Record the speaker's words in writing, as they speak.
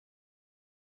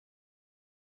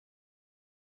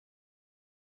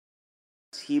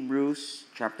Hebrews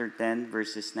chapter 10,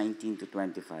 verses 19 to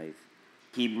 25.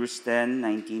 Hebrews 10,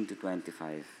 19 to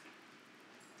 25.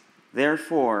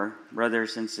 Therefore,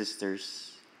 brothers and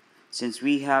sisters, since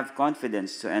we have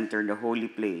confidence to enter the holy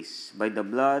place by the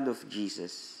blood of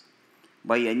Jesus,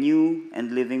 by a new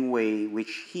and living way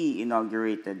which he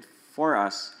inaugurated for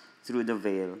us through the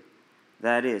veil,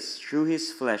 that is, through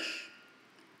his flesh,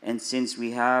 and since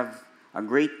we have a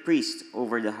great priest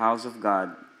over the house of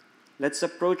God, let's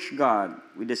approach God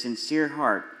with a sincere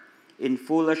heart in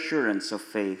full assurance of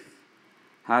faith,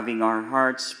 having our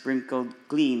hearts sprinkled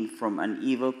clean from an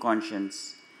evil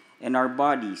conscience and our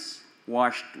bodies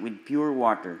washed with pure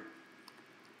water.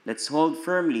 Let's hold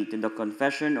firmly to the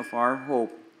confession of our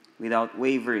hope without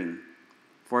wavering,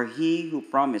 for he who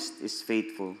promised is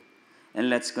faithful. And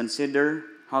let's consider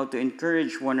how to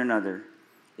encourage one another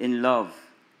in love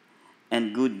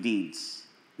and good deeds,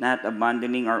 not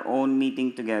abandoning our own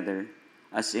meeting together,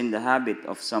 as in the habit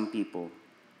of some people,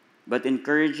 but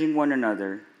encouraging one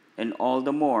another, and all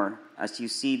the more as you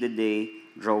see the day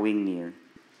drawing near.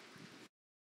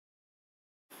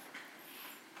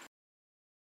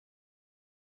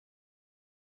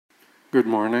 Good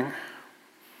morning.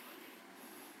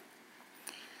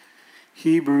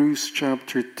 Hebrews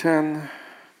chapter 10,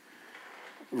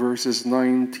 verses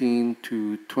 19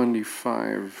 to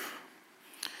 25.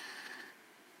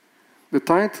 The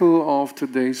title of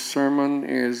today's sermon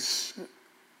is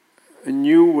A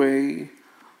New Way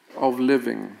of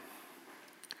Living.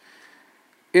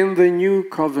 In the new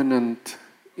covenant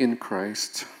in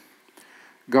Christ,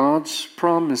 God's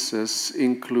promises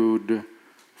include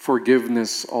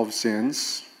forgiveness of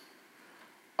sins,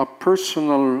 a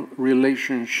personal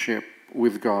relationship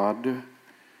with God,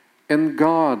 and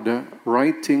God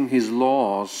writing his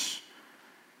laws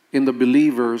in the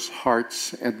believer's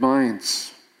hearts and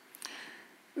minds.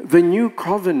 The new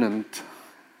covenant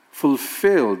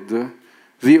fulfilled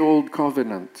the old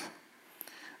covenant.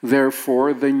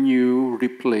 Therefore, the new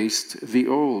replaced the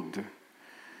old.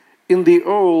 In the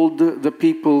old, the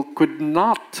people could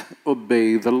not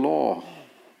obey the law.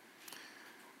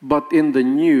 But in the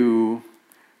new,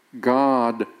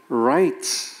 God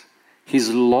writes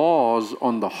his laws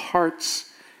on the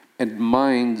hearts and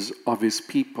minds of his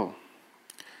people.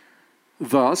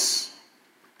 Thus,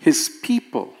 his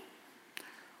people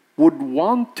would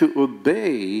want to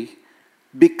obey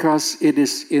because it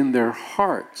is in their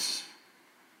hearts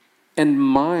and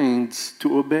minds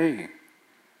to obey.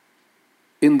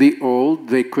 In the old,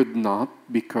 they could not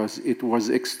because it was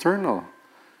external.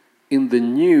 In the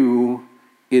new,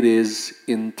 it is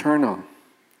internal.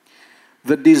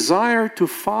 The desire to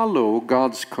follow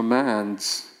God's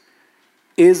commands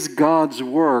is God's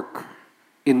work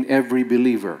in every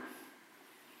believer.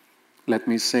 Let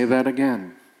me say that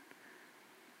again.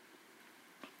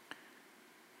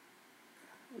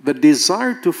 The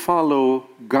desire to follow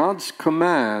God's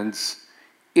commands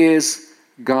is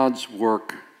God's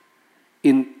work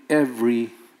in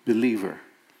every believer.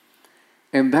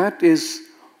 And that is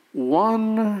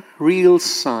one real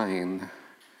sign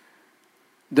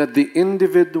that the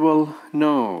individual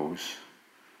knows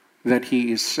that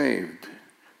he is saved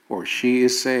or she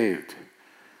is saved,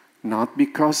 not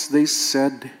because they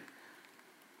said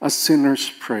a sinner's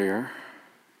prayer,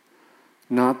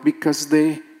 not because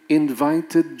they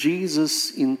invited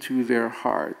Jesus into their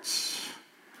hearts,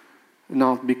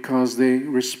 not because they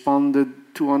responded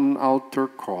to an altar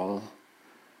call,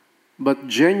 but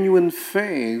genuine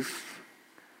faith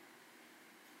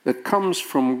that comes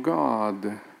from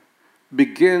God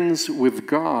begins with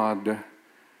God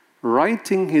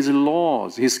writing his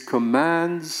laws, his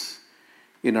commands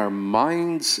in our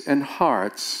minds and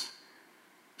hearts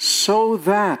so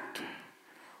that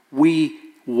we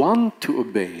want to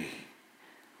obey.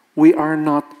 We are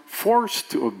not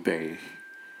forced to obey.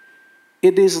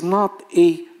 It is not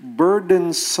a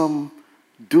burdensome,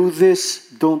 do this,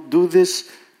 don't do this,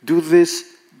 do this,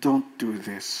 don't do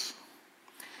this.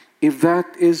 If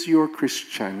that is your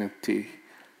Christianity,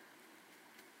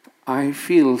 I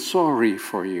feel sorry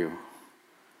for you.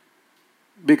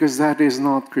 Because that is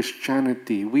not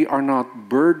Christianity. We are not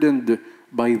burdened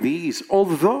by these,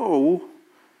 although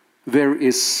there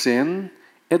is sin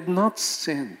and not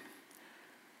sin.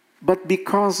 But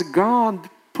because God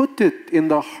put it in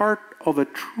the heart of a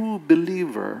true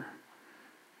believer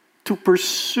to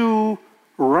pursue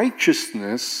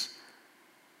righteousness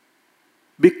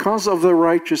because of the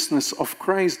righteousness of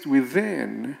Christ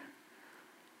within,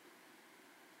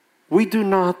 we do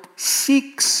not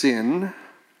seek sin,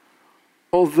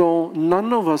 although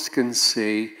none of us can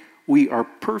say we are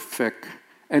perfect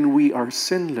and we are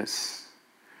sinless.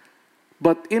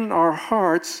 But in our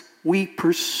hearts, we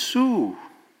pursue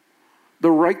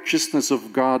the righteousness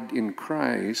of God in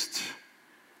Christ,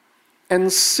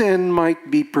 and sin might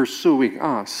be pursuing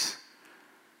us.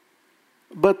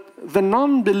 But the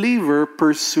non-believer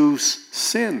pursues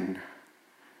sin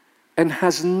and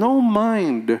has no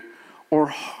mind or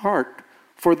heart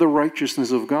for the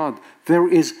righteousness of God. There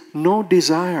is no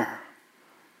desire.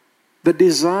 The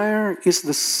desire is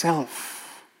the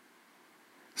self.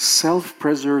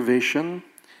 Self-preservation,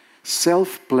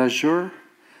 self-pleasure,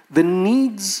 the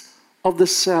needs of the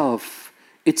self.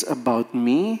 It's about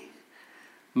me,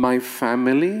 my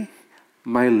family,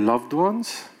 my loved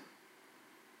ones.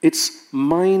 It's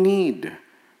my need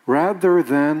rather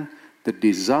than the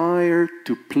desire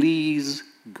to please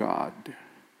God.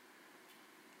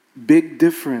 Big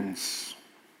difference.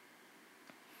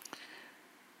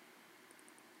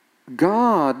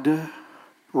 God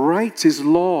writes His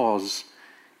laws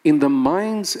in the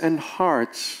minds and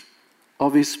hearts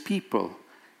of His people.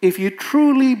 If you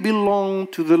truly belong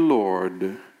to the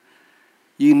Lord,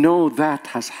 you know that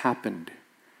has happened.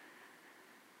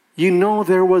 You know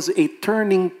there was a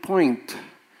turning point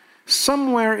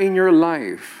somewhere in your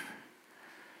life.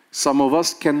 Some of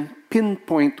us can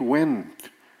pinpoint when,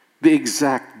 the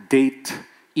exact date,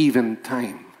 even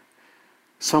time.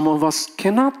 Some of us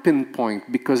cannot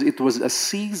pinpoint because it was a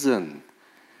season.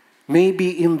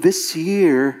 Maybe in this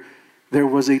year, there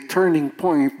was a turning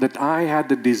point that I had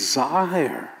the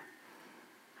desire.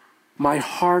 My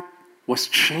heart was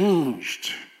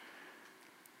changed.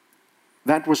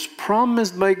 That was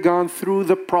promised by God through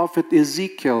the prophet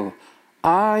Ezekiel.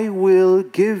 I will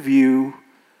give you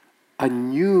a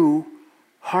new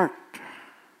heart.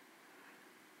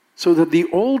 So that the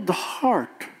old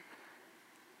heart,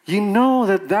 you know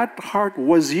that that heart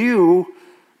was you,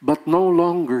 but no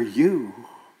longer you.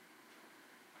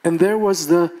 And there was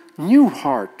the new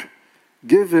heart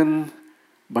given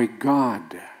by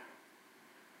God.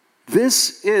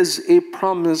 This is a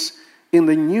promise in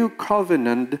the new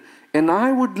covenant, and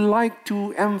I would like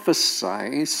to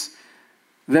emphasize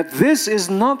that this is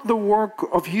not the work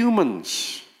of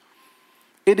humans.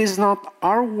 It is not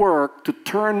our work to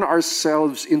turn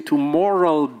ourselves into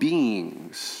moral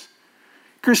beings.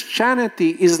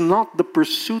 Christianity is not the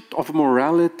pursuit of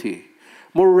morality.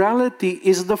 Morality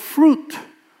is the fruit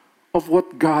of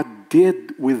what God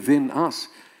did within us.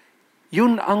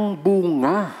 Yun ang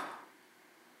bunga.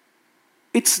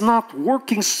 It's not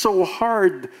working so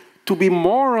hard to be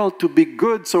moral, to be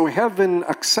good, so heaven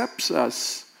accepts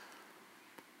us.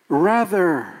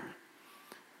 Rather,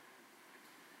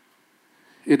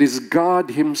 it is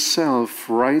God Himself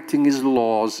writing His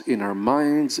laws in our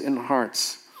minds and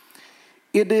hearts.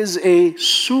 It is a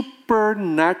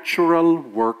supernatural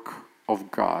work of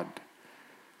God.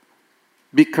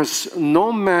 Because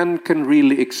no man can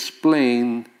really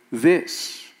explain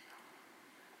this.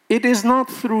 It is not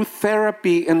through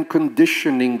therapy and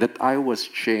conditioning that I was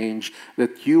changed,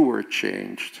 that you were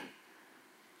changed.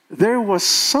 There was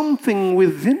something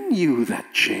within you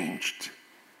that changed.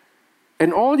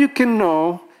 And all you can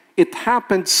know, it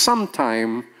happened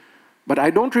sometime, but I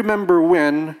don't remember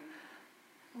when,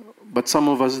 but some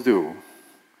of us do.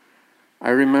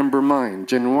 I remember mine,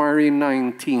 January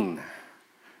 19,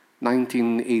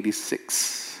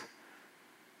 1986.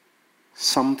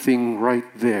 Something right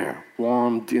there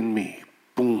warmed in me.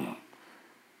 Boom.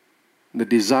 The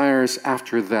desires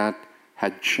after that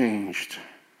had changed.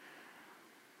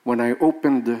 When I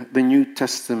opened the New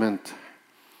Testament,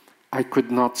 I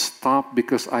could not stop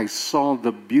because I saw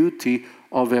the beauty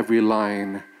of every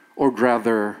line. Or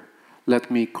rather,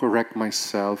 let me correct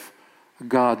myself,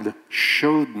 God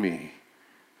showed me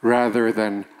rather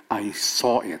than I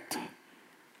saw it.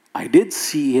 I did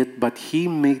see it, but He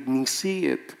made me see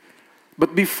it.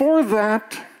 But before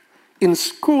that, in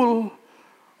school,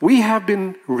 we have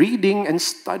been reading and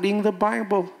studying the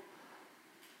Bible.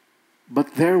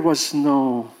 But there was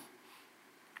no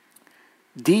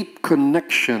deep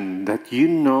connection that you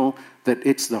know that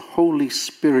it's the Holy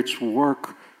Spirit's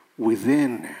work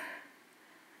within.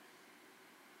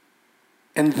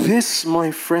 And this,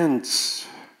 my friends,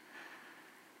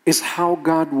 is how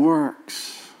God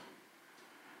works.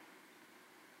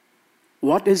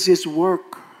 What is His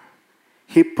work?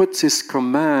 He puts His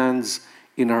commands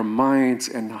in our minds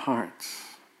and hearts.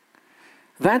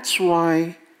 That's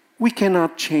why we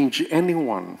cannot change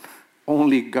anyone.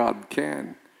 Only God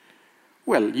can.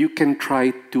 Well, you can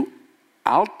try to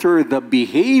alter the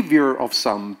behavior of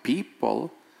some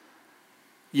people.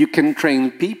 You can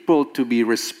train people to be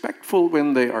respectful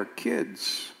when they are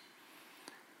kids.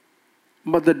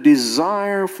 But the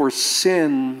desire for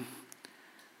sin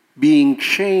being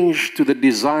changed to the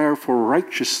desire for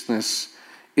righteousness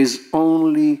is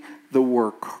only the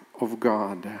work of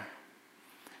God.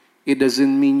 It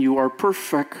doesn't mean you are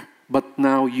perfect, but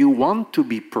now you want to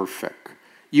be perfect.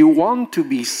 You want to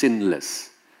be sinless.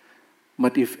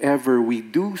 But if ever we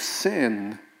do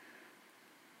sin,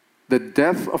 the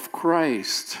death of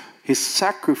Christ, His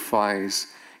sacrifice,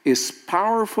 is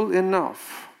powerful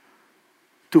enough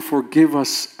to forgive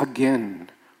us again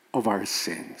of our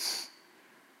sins.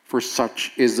 For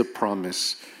such is the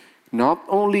promise. Not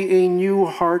only a new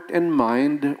heart and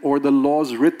mind, or the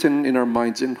laws written in our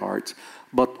minds and hearts,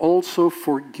 but also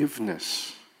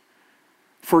forgiveness.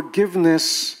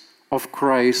 Forgiveness of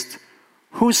Christ,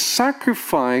 whose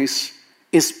sacrifice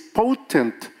is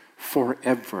potent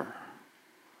forever.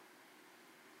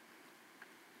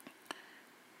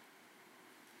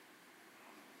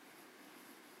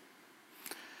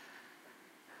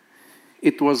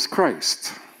 It was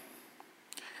Christ,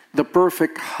 the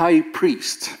perfect high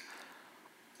priest,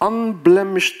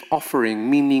 unblemished offering,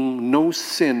 meaning no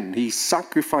sin. He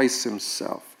sacrificed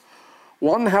himself.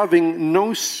 One having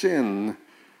no sin,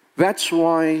 that's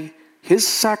why his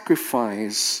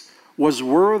sacrifice was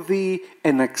worthy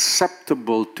and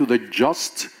acceptable to the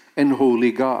just and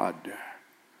holy God.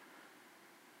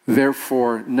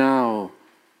 Therefore, now,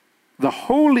 the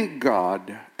holy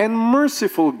God and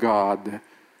merciful God,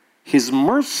 His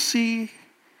mercy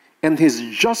and His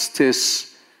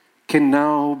justice can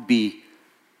now be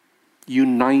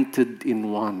united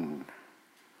in one.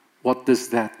 What does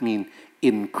that mean?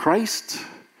 In Christ,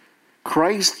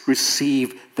 Christ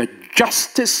received the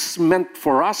justice meant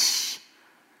for us,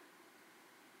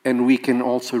 and we can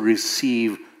also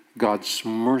receive God's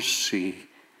mercy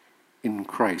in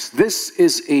Christ. This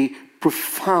is a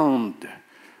profound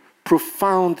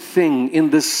thing, in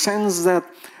the sense that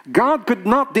God could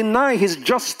not deny His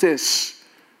justice,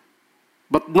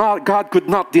 but God could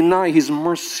not deny His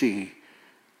mercy.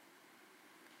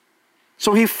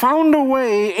 So He found a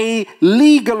way, a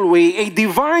legal way, a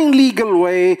divine legal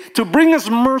way to bring us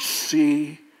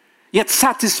mercy, yet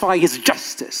satisfy His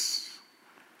justice.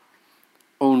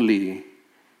 Only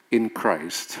in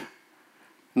Christ,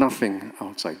 nothing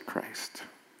outside Christ.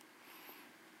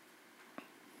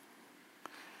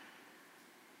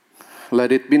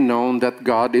 Let it be known that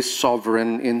God is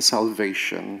sovereign in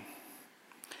salvation,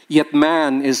 yet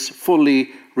man is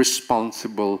fully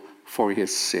responsible for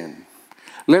his sin.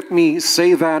 Let me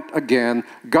say that again.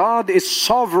 God is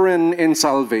sovereign in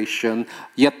salvation,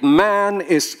 yet man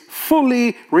is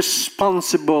fully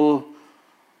responsible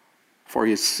for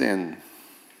his sin.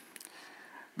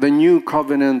 The new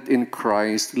covenant in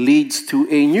Christ leads to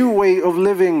a new way of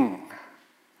living.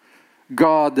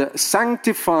 God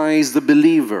sanctifies the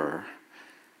believer.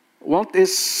 What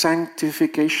is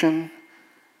sanctification?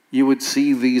 You would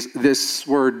see this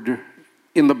word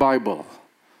in the Bible.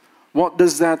 What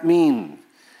does that mean?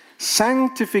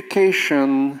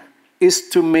 Sanctification is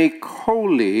to make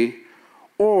holy,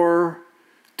 or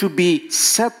to be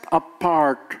set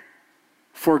apart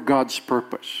for God's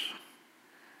purpose.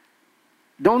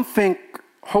 Don't think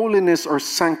holiness or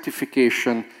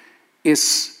sanctification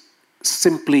is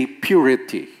simply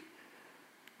purity,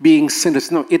 being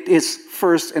sinless. No, it is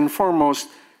first and foremost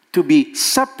to be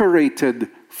separated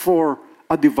for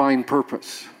a divine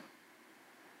purpose.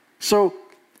 So,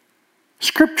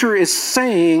 Scripture is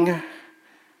saying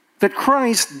that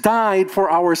Christ died for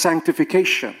our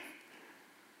sanctification.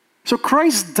 So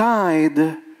Christ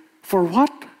died for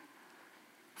what?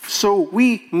 So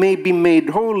we may be made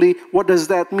holy. What does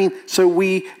that mean? So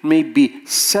we may be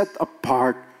set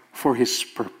apart for His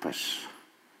purpose.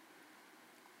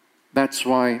 That's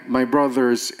why, my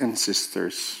brothers and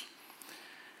sisters,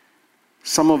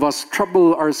 some of us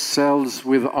trouble ourselves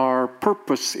with our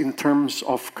purpose in terms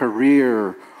of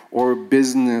career or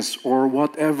business or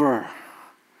whatever.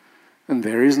 And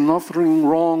there is nothing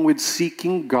wrong with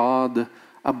seeking God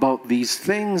about these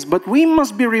things, but we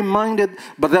must be reminded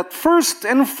that first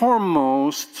and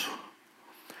foremost,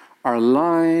 our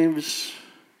lives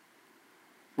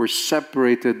were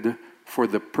separated for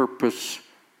the purpose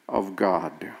of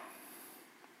God.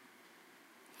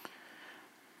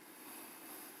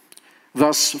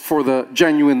 Thus, for the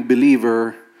genuine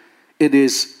believer, it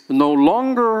is no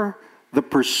longer the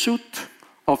pursuit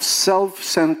of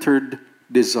self-centered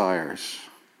desires,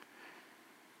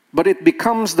 but it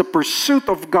becomes the pursuit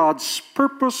of God's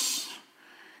purpose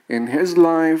in his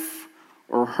life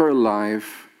or her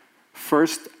life,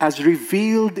 first as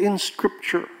revealed in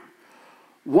Scripture.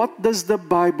 What does the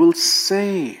Bible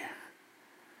say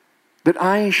that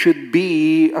I should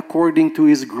be according to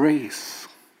His grace,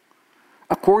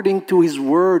 according to His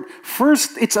Word?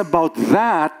 First, it's about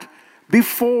that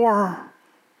before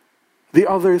the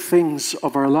other things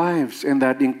of our lives, and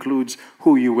that includes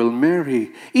who you will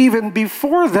marry. Even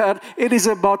before that, it is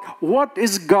about what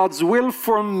is God's will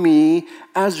for me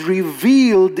as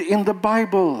revealed in the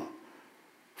Bible.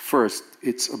 First,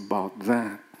 it's about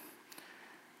that.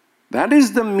 That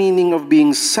is the meaning of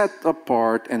being set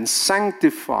apart and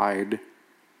sanctified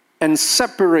and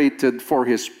separated for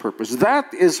His purpose.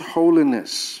 That is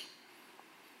holiness.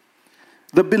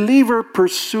 The believer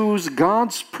pursues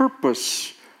God's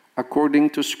purpose according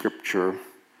to Scripture.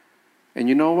 And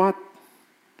you know what?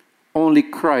 Only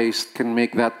Christ can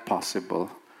make that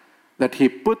possible. That He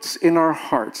puts in our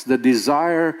hearts the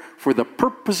desire for the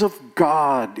purpose of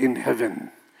God in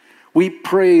heaven. We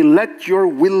pray, let your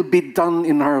will be done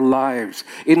in our lives.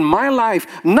 In my life,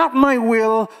 not my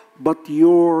will, but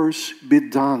yours be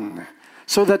done.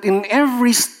 So that in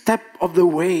every step of the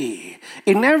way,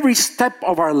 in every step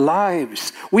of our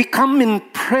lives, we come in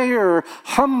prayer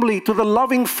humbly to the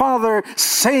loving Father,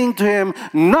 saying to Him,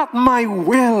 not my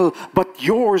will, but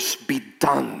yours be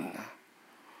done.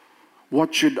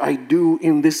 What should I do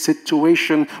in this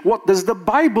situation? What does the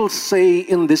Bible say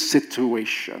in this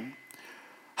situation?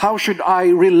 How should I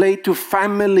relate to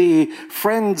family,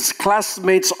 friends,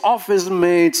 classmates, office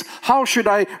mates? How should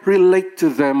I relate to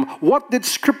them? What did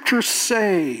Scripture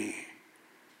say?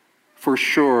 For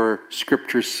sure,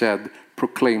 Scripture said,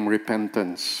 proclaim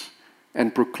repentance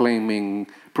and proclaim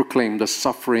the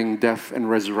suffering, death, and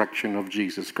resurrection of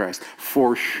Jesus Christ.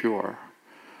 For sure.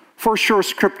 For sure,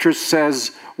 Scripture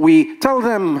says, we tell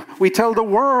the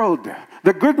world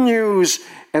the good news,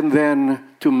 and then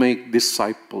to make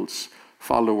disciples,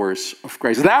 followers of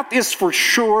Christ. That is for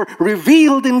sure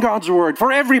revealed in God's Word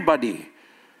for everybody.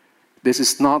 This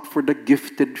is not for the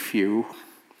gifted few.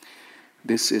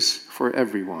 This is for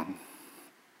everyone.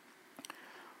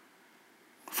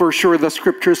 For sure, the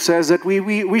Scripture says that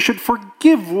we should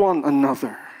forgive one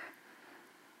another.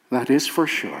 That is for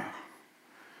sure.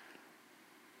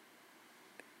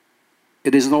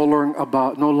 It is no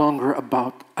longer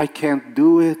about, I can't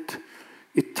do it.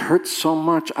 It hurts so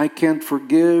much, I can't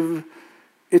forgive.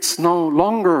 It's no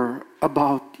longer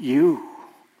about you.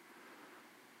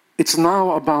 It's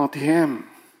now about Him.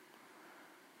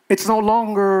 It's no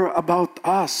longer about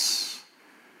us.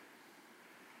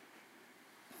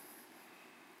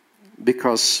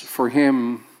 Because for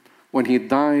Him, when He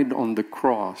died on the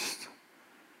cross,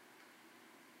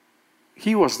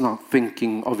 He was not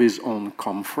thinking of His own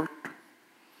comfort.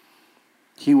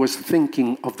 He was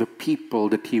thinking of the people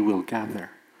that He will gather.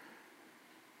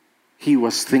 He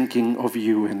was thinking of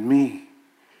you and me.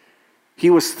 He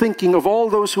was thinking of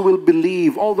all those who will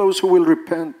believe, all those who will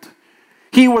repent.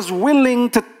 He was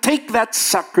willing to take that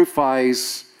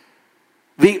sacrifice,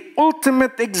 the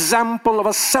ultimate example of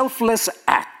a selfless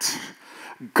act.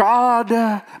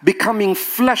 God becoming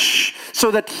flesh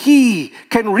so that He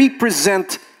can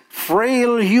represent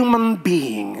frail human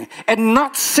being and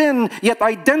not sin, yet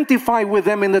identify with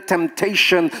them in the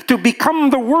temptation to become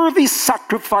the worthy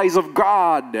sacrifice of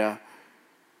God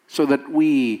so that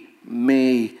we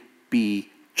may be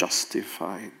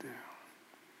justified.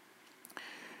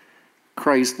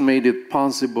 Christ made it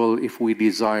possible if we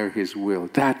desire His will.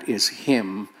 That is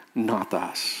Him, not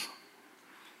us.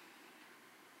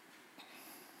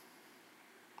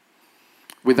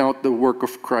 Without the work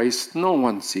of Christ, no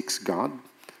one seeks God.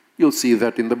 You'll see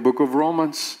that in the book of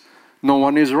Romans. No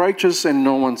one is righteous and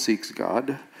no one seeks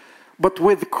God. But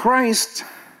with Christ,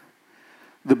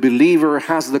 the believer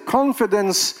has the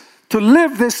confidence to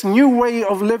live this new way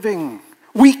of living.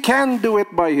 We can do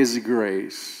it by His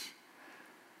grace,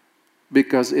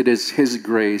 because it is His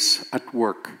grace at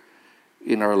work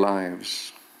in our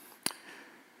lives.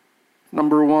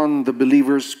 Number one, the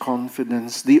believer's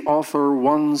confidence. The author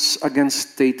once again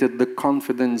stated the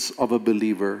confidence of a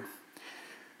believer.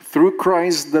 Through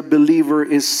Christ, the believer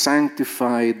is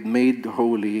sanctified, made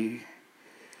holy.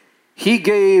 He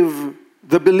gave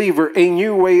the believer a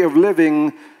new way of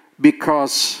living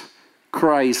because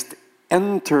Christ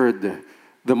entered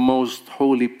the most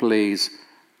holy place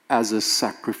as a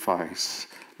sacrifice.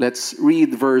 Let's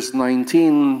read verse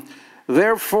 19.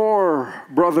 Therefore,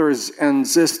 brothers and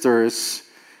sisters,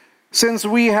 since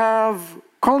we have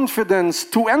confidence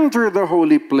to enter the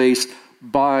holy place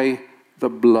by the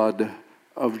blood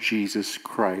of Jesus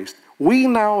Christ, we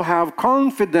now have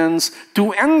confidence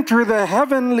to enter the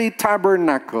heavenly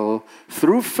tabernacle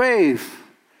through faith,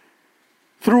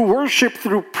 through worship,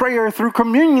 through prayer, through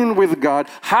communion with God.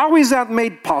 How is that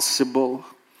made possible?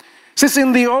 Since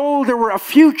in the old there were a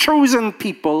few chosen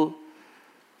people,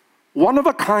 one of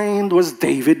a kind was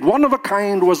David, one of a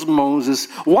kind was Moses,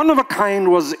 one of a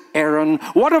kind was Aaron,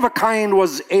 one of a kind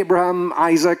was Abraham,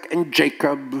 Isaac, and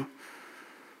Jacob.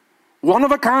 One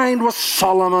of a kind was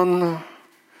Solomon.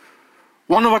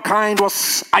 One of a kind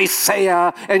was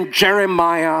Isaiah and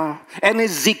Jeremiah and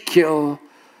Ezekiel.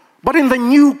 But in the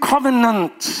new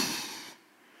covenant,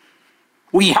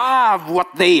 we have what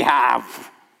they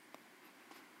have.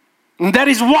 And that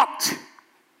is what?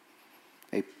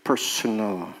 A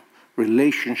personal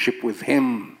relationship with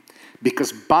Him.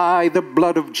 Because by the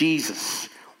blood of Jesus,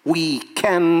 we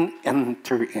can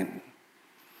enter in.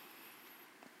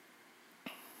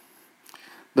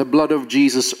 The blood of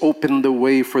Jesus opened the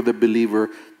way for the believer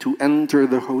to enter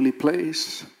the holy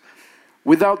place.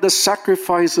 Without the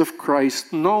sacrifice of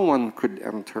Christ, no one could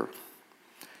enter.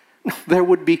 There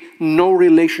would be no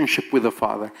relationship with the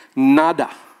Father. Nada.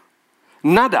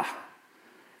 Nada.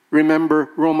 Remember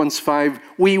Romans 5,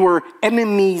 we were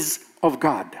enemies of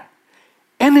God.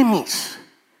 Enemies.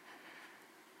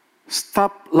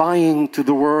 Stop lying to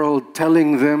the world,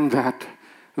 telling them that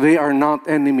they are not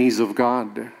enemies of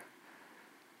God.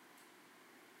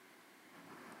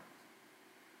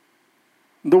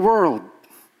 The world,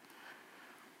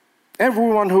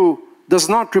 everyone who does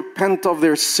not repent of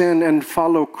their sin and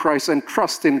follow Christ and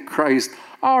trust in Christ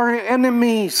are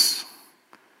enemies.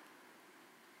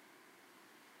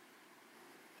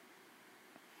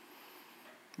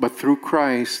 But through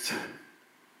Christ,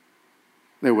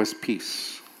 there was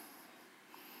peace.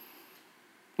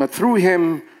 But through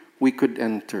Him, we could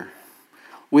enter.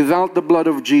 Without the blood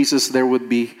of Jesus, there would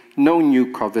be no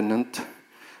new covenant,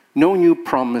 no new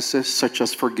promises such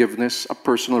as forgiveness, a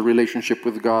personal relationship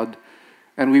with God,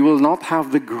 and we will not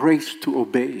have the grace to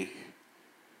obey.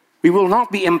 We will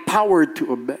not be empowered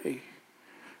to obey.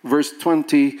 Verse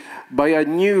 20, by a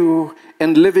new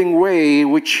and living way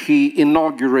which He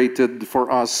inaugurated for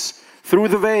us through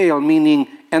the veil, meaning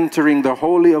entering the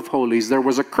Holy of Holies. There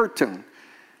was a curtain.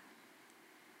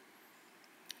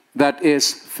 That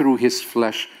is through His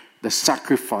flesh, the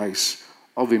sacrifice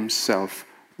of Himself.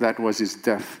 That was His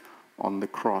death on the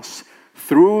cross.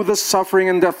 Through the suffering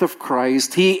and death of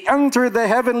Christ, He entered the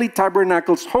heavenly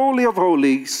tabernacles, Holy of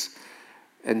Holies,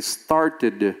 and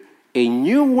started a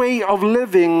new way of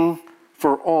living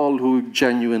for all who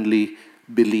genuinely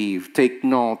believe. Take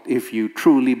note, if you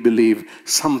truly believe,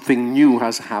 something new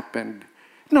has happened.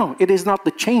 No, it is not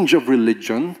the change of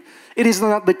religion. It is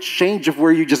not the change of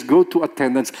where you just go to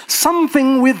attendance.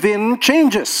 Something within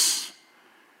changes.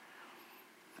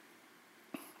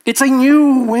 It's a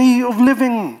new way of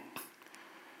living.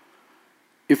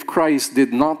 If Christ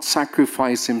did not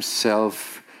sacrifice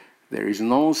Himself, there is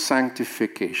no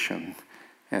sanctification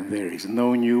and there is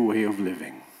no new way of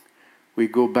living. We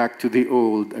go back to the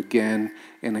old again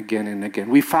and again and again.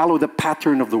 We follow the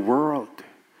pattern of the world.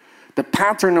 The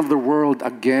pattern of the world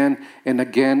again and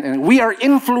again. And we are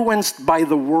influenced by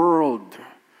the world.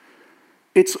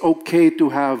 It's okay to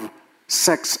have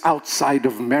sex outside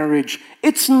of marriage.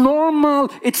 It's normal.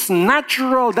 It's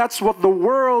natural. That's what the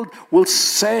world will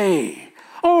say.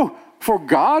 Oh, for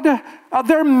God,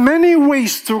 there are many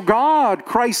ways to God.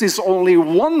 Christ is only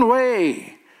one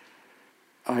way.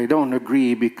 I don't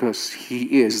agree because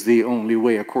He is the only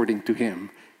way according to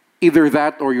Him. Either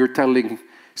that or you're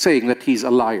saying that He's a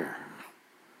liar.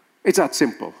 It's that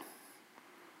simple.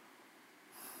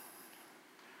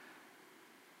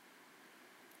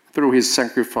 Through His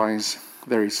sacrifice,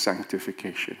 there is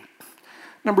sanctification.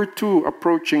 Number 2,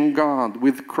 approaching God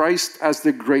with Christ as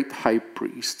the great high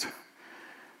priest.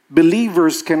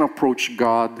 Believers can approach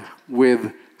God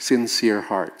with sincere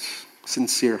hearts,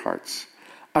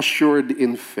 assured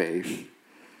in faith.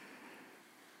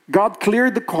 God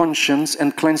cleared the conscience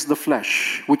and cleansed the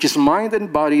flesh, which is mind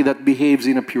and body that behaves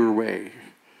in a pure way.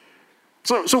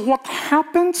 So what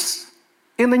happens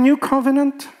in the new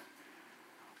covenant?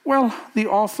 Well, the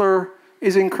author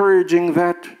is encouraging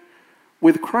that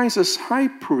with Christ as high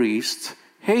priest,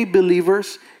 hey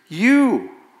believers, you,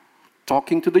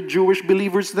 talking to the Jewish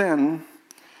believers then,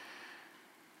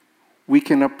 we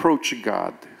can approach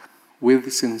God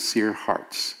with sincere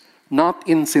hearts, not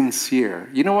insincere.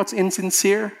 You know what's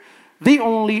insincere? They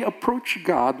only approach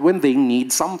God when they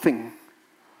need something.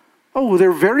 Oh,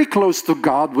 they're very close to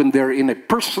God when they're in a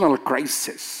personal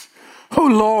crisis. Oh,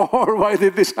 Lord, why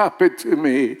did this happen to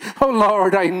me? Oh,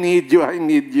 Lord, I need you, I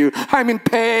need you. I'm in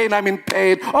pain, I'm in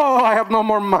pain. Oh, I have no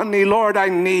more money. Lord, I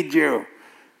need you.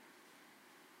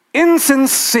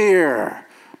 Insincere.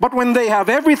 But when they have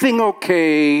everything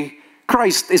okay,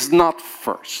 Christ is not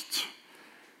first.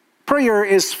 Prayer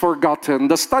is forgotten.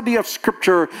 The study of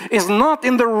Scripture is not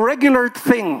in the regular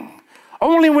thing.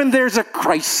 Only when there's a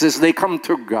crisis, they come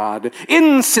to God.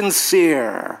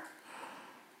 Insincere.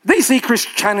 They see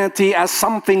Christianity as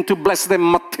something to bless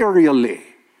them materially.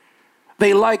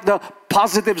 They like the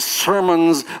positive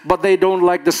sermons, but they don't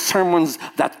like the sermons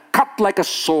that cut like a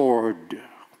sword.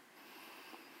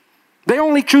 They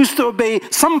only choose to obey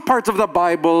some parts of the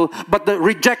Bible, but they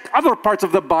reject other parts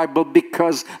of the Bible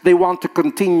because they want to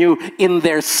continue in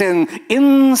their sin.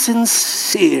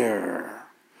 Insincere,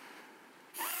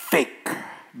 fake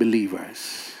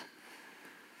believers.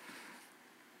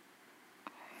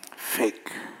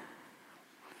 Fake.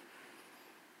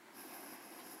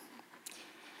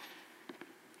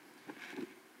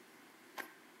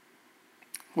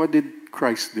 What did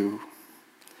Christ do?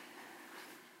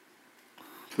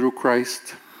 Through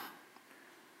Christ,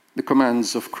 the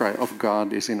commands of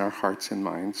God is in our hearts and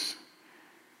minds.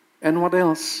 And what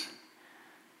else?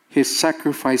 His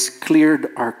sacrifice cleared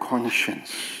our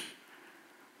conscience.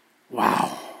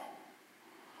 Wow.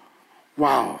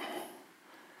 Wow.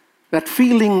 That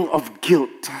feeling of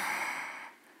guilt,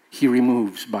 He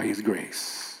removes by His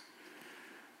grace.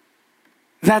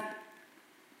 That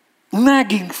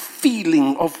nagging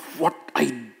feeling of what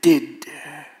I did,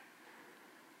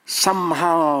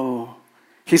 somehow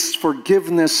His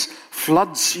forgiveness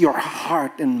floods your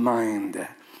heart and mind.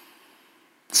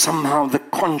 Somehow the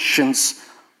conscience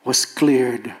was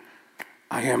cleared.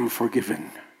 I am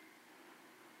forgiven.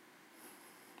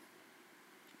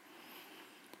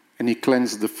 And He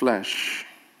cleansed the flesh.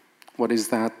 What is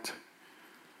that?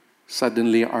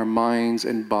 Suddenly our minds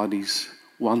and bodies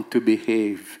want to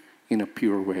behave in a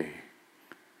pure way.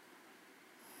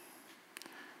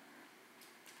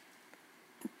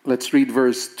 Let's read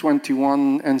verse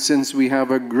 21. And since we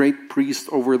have a great priest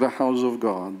over the house of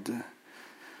God,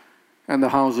 and the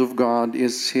house of God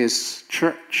is His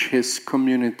church, His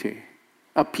community,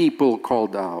 a people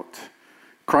called out.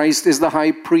 Christ is the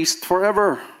high priest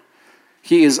forever.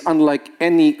 He is unlike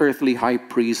any earthly high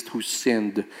priest who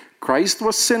sinned. Christ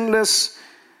was sinless,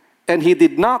 and He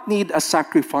did not need a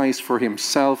sacrifice for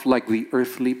Himself like the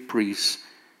earthly priests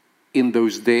in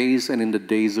those days and in the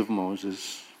days of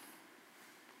Moses.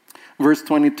 Verse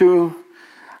 22,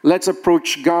 let's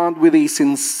approach God with a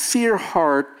sincere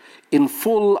heart in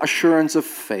full assurance of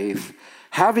faith,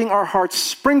 having our hearts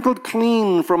sprinkled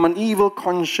clean from an evil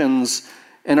conscience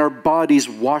and our bodies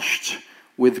washed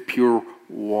with pure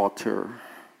water.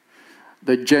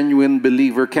 The genuine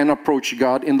believer can approach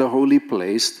God in the holy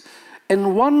place,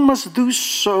 and one must do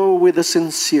so with a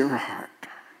sincere heart.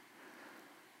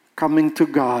 Coming to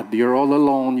God, you're all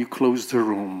alone, you close the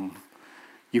room.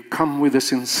 You come with a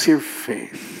sincere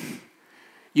faith.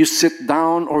 You sit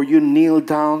down or you kneel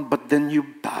down, but then you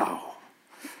bow.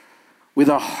 With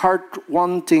a heart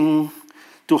wanting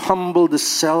to humble the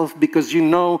self because you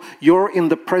know you're in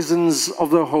the presence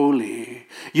of the holy.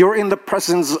 You're in the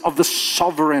presence of the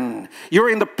sovereign. You're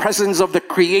in the presence of the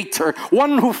Creator,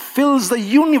 one who fills the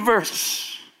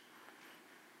universe.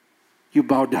 You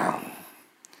bow down.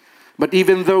 But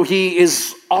even though He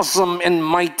is awesome and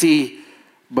mighty,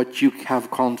 but you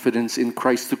have confidence in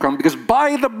Christ to come, because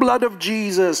by the blood of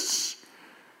Jesus,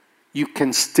 you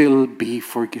can still be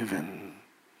forgiven.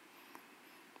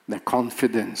 The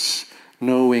confidence,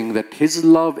 knowing that His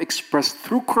love expressed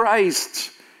through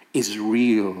Christ is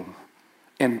real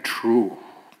and true.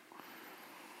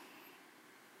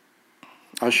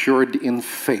 Assured in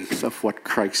faith of what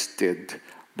Christ did,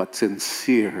 but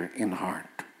sincere in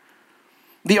heart.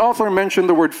 The author mentioned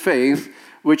the word faith,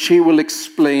 which he will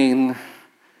explain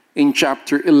in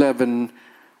chapter 11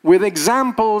 with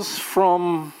examples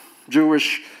from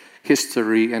Jewish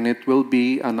history, and it will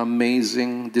be an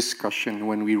amazing discussion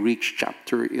when we reach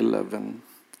chapter 11.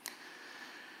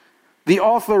 The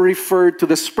author referred to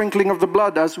the sprinkling of the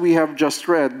blood as we have just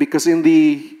read, because in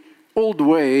the old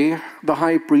way, the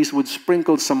high priest would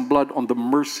sprinkle some blood on the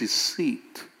mercy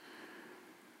seat.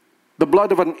 The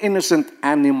blood of an innocent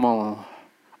animal,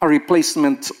 a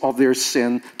replacement of their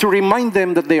sin, to remind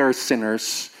them that they are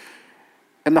sinners.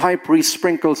 And the high priest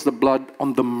sprinkles the blood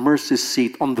on the mercy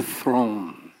seat, on the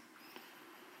throne.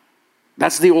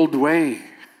 That's the old way.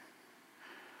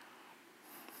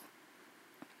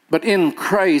 But in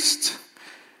Christ,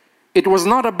 it was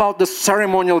not about the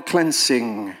ceremonial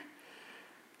cleansing.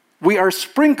 We are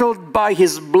sprinkled by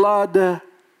His blood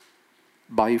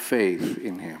by faith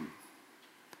in Him.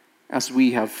 As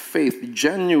we have faith,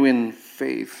 genuine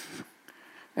faith.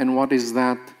 And what is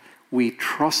that? We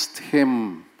trust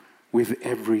Him with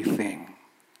everything.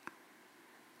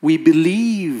 We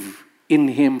believe in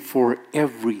Him for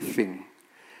everything.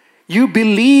 You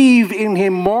believe in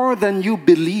Him more than you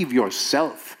believe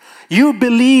yourself. You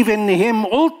believe in Him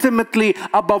ultimately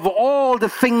above all the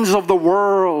things of the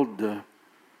world.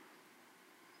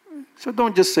 So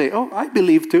don't just say, oh, I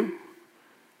believe too,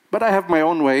 but I have my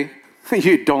own way.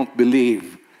 You don't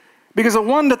believe. Because the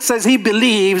one that says he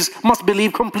believes must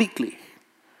believe completely,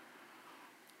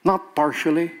 not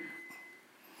partially.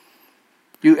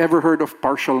 You ever heard of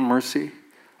partial mercy?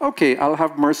 Okay, I'll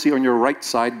have mercy on your right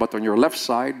side, but on your left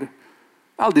side,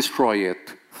 I'll destroy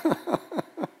it.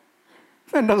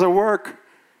 That doesn't work.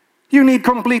 You need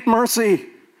complete mercy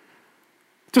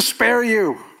to spare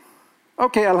you.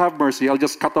 Okay, I'll have mercy. I'll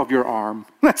just cut off your arm.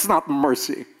 That's not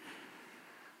mercy.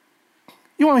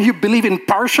 You believe in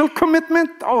partial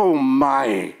commitment? Oh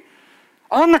my.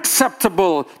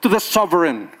 Unacceptable to the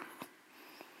sovereign.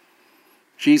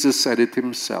 Jesus said it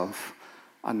himself.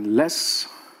 Unless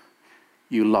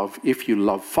if you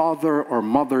love father or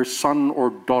mother, son or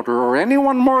daughter, or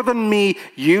anyone more than me,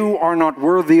 you are not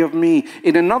worthy of me.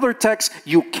 In another text,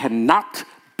 you cannot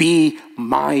be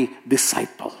my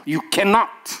disciple. You cannot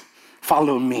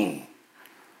follow me.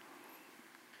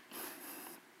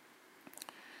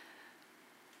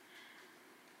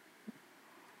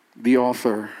 The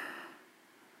author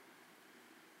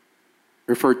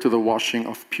referred to the washing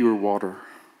of pure water.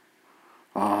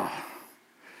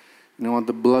 You know what?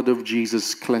 The blood of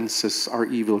Jesus cleanses our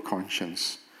evil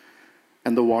conscience,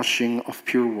 and the washing of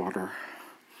pure water.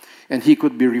 And he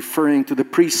could be referring to the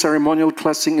pre-ceremonial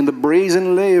cleansing in the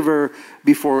brazen laver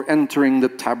before entering the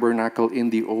tabernacle in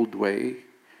the old way.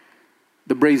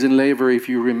 The brazen laver, if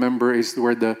you remember, is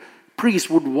where the priests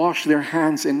would wash their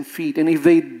hands and feet. And if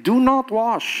they do not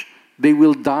wash, they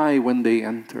will die when they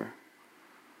enter.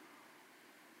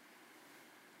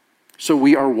 So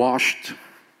we are washed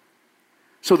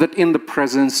so that in the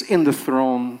presence, in the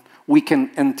throne, we can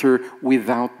enter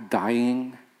without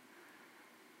dying.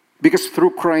 Because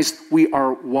through Christ, we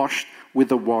are washed with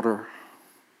the water.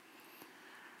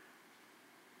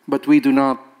 But we do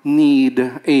not need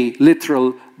a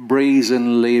literal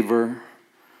brazen laver.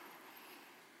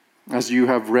 As you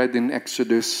have read in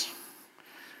Exodus,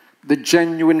 the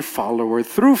genuine follower,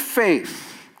 through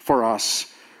faith for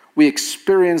us, we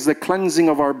experience the cleansing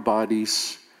of our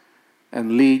bodies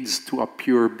and leads to a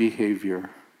pure behavior.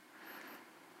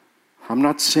 I'm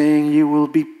not saying you will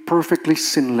be perfectly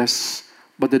sinless,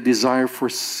 but the desire for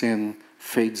sin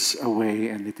fades away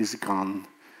and it is gone.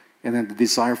 And then the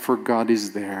desire for God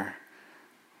is there.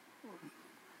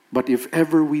 But if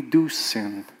ever we do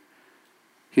sin,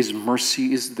 His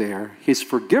mercy is there. His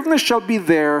forgiveness shall be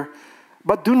there.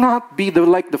 But do not be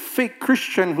like the fake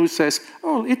Christian who says,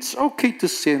 oh, it's okay to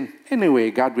sin.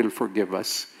 Anyway, God will forgive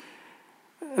us.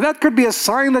 That could be a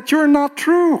sign that you're not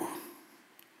true.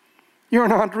 You're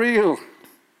not real.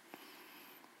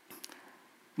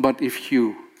 But if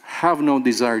you have no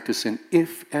desire to sin,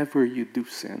 if ever you do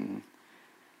sin,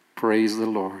 praise the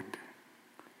Lord.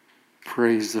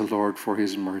 Praise the Lord for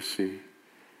His mercy.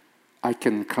 I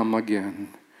can come again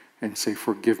and say,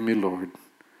 forgive me, Lord.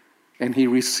 And He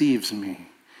receives me.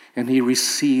 And He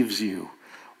receives you.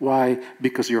 Why?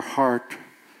 Because your heart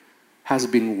has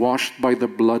been washed by the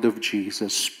blood of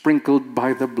Jesus, sprinkled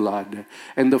by the blood.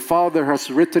 And the Father has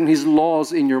written His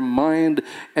laws in your mind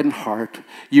and heart.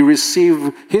 You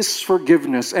receive His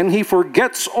forgiveness, and He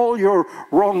forgets all your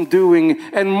wrongdoing.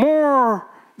 And more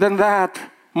than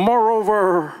that,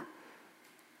 moreover,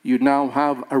 you now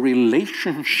have a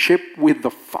relationship with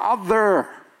the Father.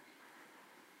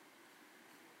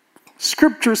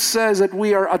 Scripture says that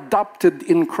we are adopted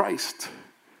in Christ.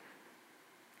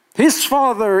 His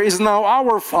Father is now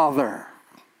our Father.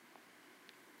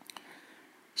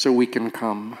 So we can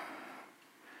come.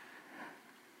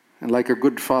 And like a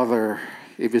good father,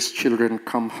 if his children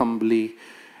come humbly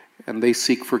and they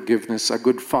seek forgiveness, a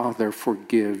good father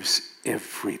forgives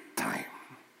every time.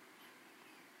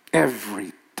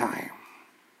 Every time.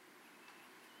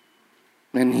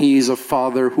 And He is a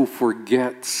Father who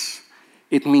forgets.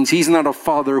 It means He's not a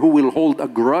Father who will hold a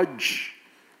grudge.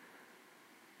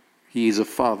 He is a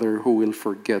Father who will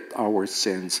forget our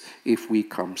sins if we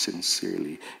come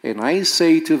sincerely. And I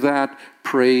say to that,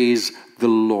 praise the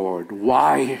Lord.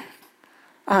 Why?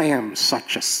 I am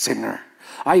such a sinner.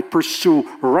 I pursue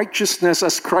righteousness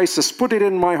as Christ has put it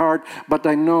in my heart, but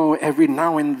I know every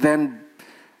now and then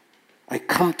I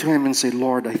come to Him and say,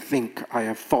 Lord, I think I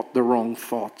have thought the wrong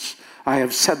thoughts. I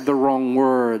have said the wrong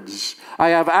words. I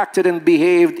have acted and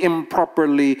behaved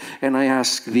improperly. And I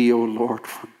ask Thee, O Lord,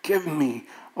 forgive me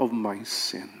of my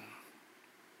sin.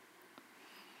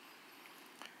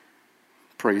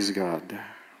 Praise God.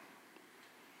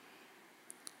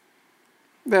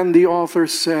 Then the author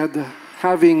said,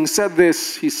 having said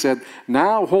this, he said,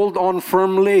 now hold on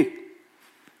firmly.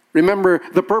 Remember,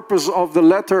 the purpose of the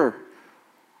letter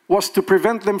was to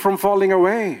prevent them from falling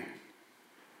away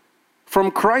from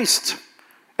Christ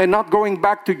and not going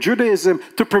back to Judaism,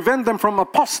 to prevent them from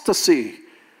apostasy,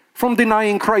 from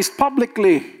denying Christ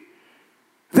publicly.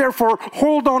 Therefore,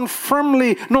 hold on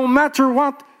firmly, no matter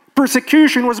what.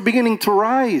 Persecution was beginning to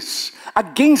rise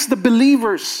against the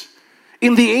believers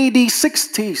in the AD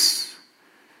 60s.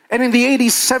 And in the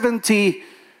AD 70,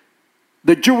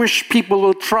 the Jewish people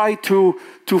will try to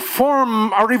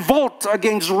form a revolt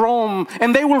against Rome,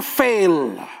 and they will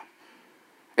fail.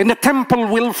 And the temple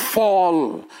will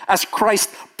fall, as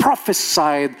Christ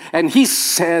prophesied. And he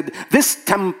said, this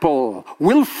temple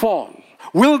will fall,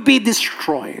 will be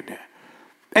destroyed.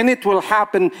 And it will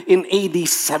happen in AD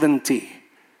 70.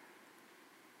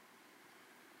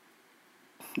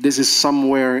 This is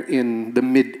somewhere in the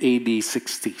mid-AD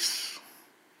 60s.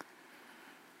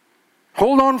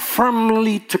 Hold on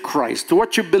firmly to Christ, to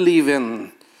what you believe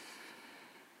in.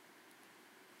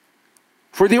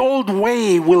 For the old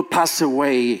way will pass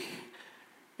away.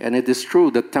 And it is true,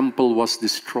 the temple was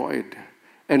destroyed.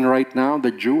 And right now,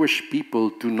 the Jewish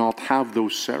people do not have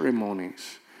those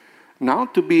ceremonies. Now,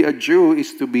 to be a Jew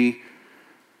is to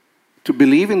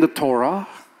believe in the Torah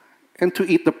and to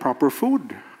eat the proper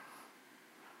food.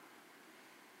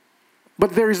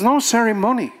 But there is no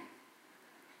ceremony.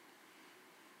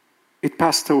 It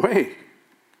passed away.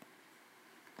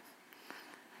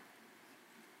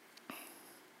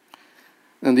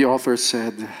 And the author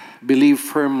said, believe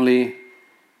firmly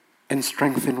and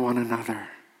strengthen one another.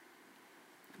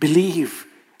 Believe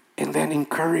and then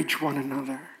encourage one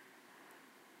another.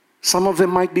 Some of them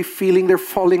might be feeling they're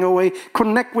falling away.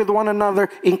 Connect with one another,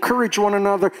 encourage one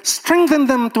another, strengthen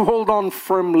them to hold on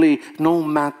firmly no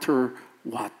matter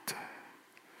what.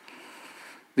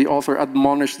 The author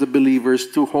admonished the believers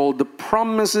to hold the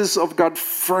promises of God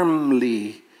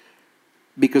firmly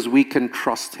because we can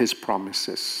trust His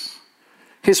promises.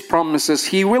 His promises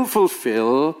He will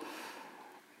fulfill,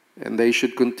 and they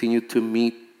should continue to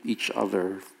meet each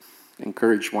other,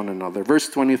 encourage one another. Verse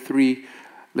 23,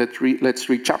 let's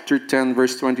read chapter 10,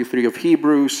 verse 23 of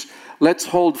Hebrews. Let's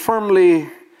hold firmly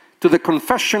to the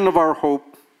confession of our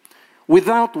hope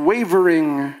without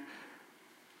wavering,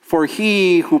 for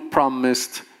He who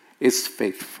promised is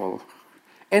faithful.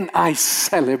 And I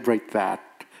celebrate that.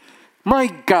 My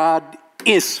God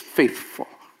is faithful.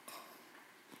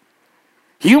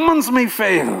 Humans may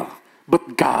fail,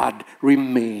 but God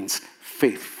remains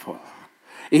faithful.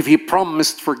 If He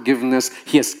promised forgiveness,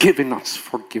 He has given us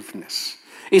forgiveness.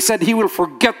 He said He will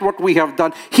forget what we have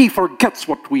done. He forgets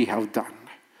what we have done.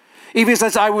 If He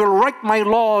says, I will write my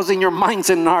laws in your minds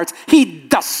and hearts, He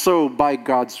does so by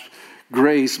God's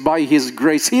grace, by His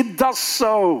grace. He does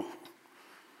so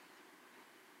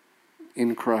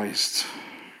in Christ.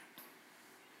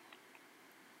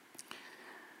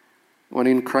 When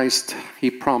in Christ,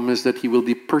 He promised that He will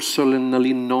be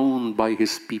personally known by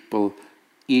His people,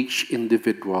 each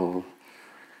individual.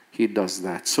 He does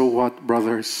that. So what,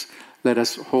 brothers? Let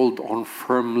us hold on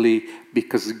firmly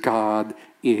because God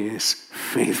is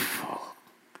faithful.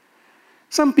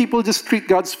 Some people just treat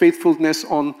God's faithfulness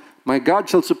on, my God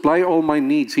shall supply all my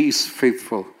needs. He is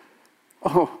faithful.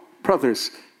 Oh,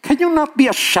 brothers, can you not be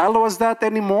as shallow as that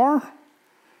anymore?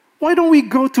 Why don't we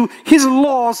go to His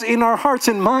laws in our hearts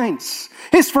and minds?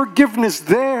 His forgiveness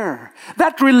there.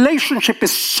 That relationship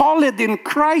is solid in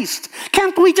Christ.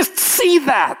 Can't we just see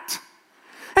that?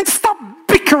 And stop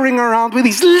bickering around with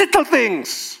these little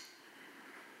things.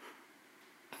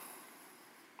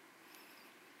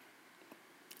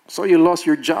 So you lost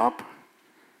your job,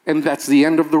 and that's the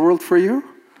end of the world for you?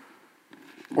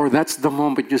 Or that's the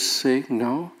moment you say,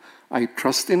 no, I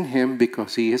trust in Him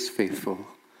because He is faithful.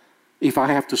 If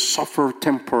I have to suffer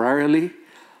temporarily,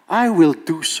 I will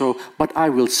do so, but I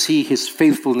will see His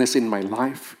faithfulness in my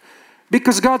life.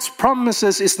 Because God's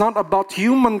promises is not about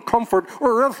human comfort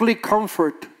or earthly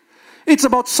comfort. It's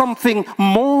about something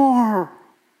more.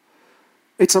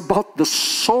 It's about the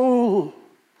soul,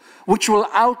 which will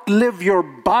outlive your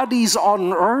bodies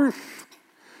on earth.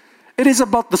 It is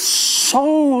about the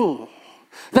soul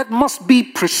that must be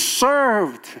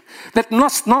preserved, that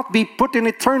must not be put in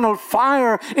eternal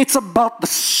fire. It's about the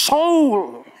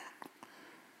soul.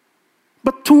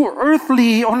 But too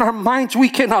earthly on our minds, we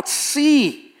cannot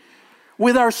see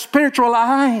with our spiritual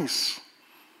eyes.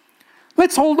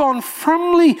 Let's hold on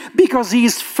firmly because He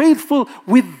is faithful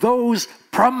with those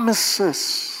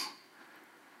promises.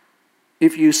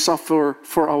 If you suffer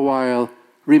for a while,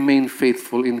 remain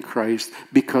faithful in Christ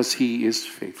because He is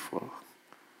faithful.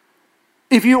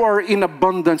 If you are in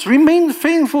abundance, remain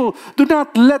faithful. Do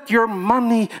not let your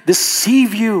money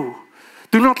deceive you.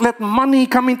 Do not let money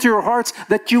come into your hearts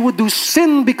that you would do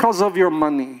sin because of your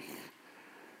money.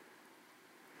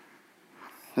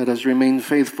 Let us remain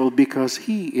faithful because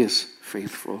He is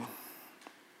faithful.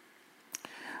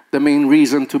 The main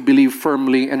reason to believe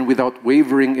firmly and without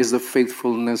wavering is the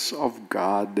faithfulness of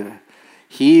God.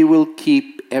 He will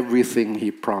keep everything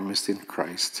He promised in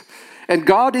Christ. And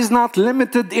God is not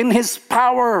limited in His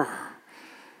power,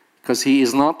 because He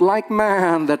is not like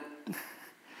man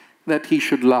that He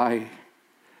should lie.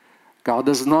 God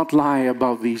does not lie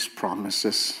about these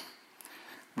promises.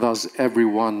 Thus,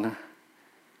 everyone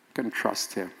can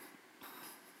trust Him.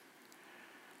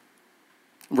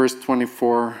 Verse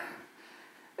 24,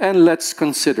 and let's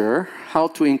consider how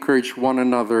to encourage one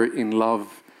another in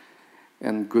love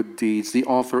and good deeds. The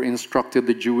author instructed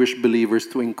the Jewish believers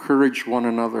to encourage one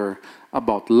another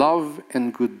about love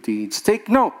and good deeds. Take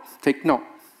note, take note.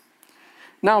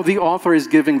 Now the author is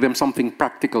giving them something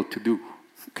practical to do.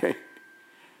 Okay?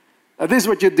 This is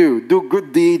what you do. Do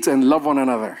good deeds and love one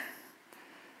another.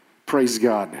 Praise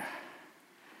God.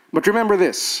 But remember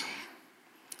this.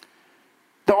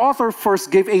 The author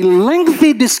first gave a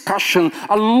lengthy discussion,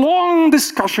 a long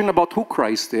discussion about who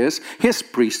Christ is, His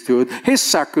priesthood, His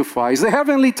sacrifice, the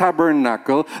heavenly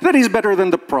tabernacle, that He's better than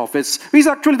the prophets. He's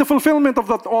actually the fulfillment of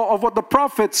what the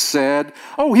prophets said.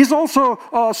 Oh, He's also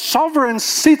sovereign,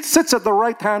 sits at the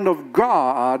right hand of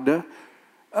God,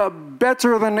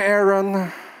 better than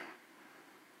Aaron.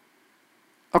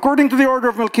 According to the order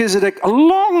of Melchizedek, a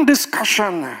long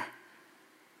discussion,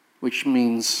 which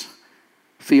means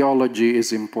theology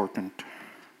is important.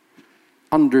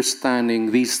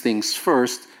 Understanding these things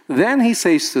first, then he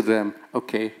says to them,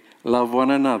 okay, love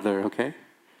one another, okay?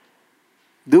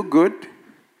 Do good.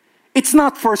 It's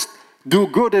not first do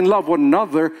good and love one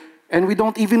another, and we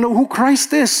don't even know who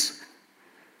Christ is.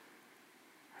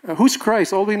 Who's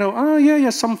Christ? All we know,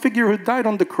 some figure who died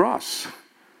on the cross.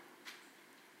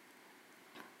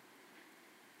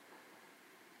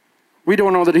 We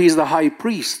don't know that He's the high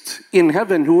priest in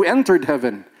heaven who entered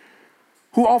heaven,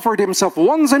 who offered Himself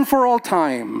once and for all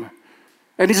time.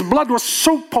 And His blood was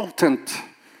so potent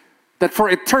that for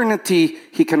eternity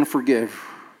He can forgive.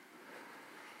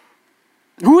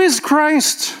 Who is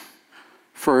Christ?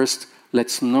 First,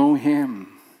 let's know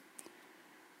Him.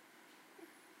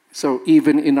 So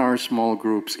even in our small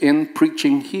groups, in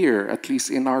preaching here, at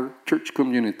least in our church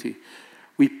community,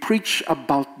 we preach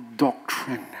about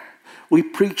doctrine. We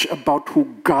preach about who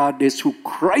God is, who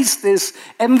Christ is,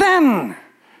 and then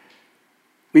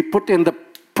we put in the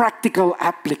practical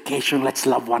application. Let's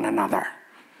love one another.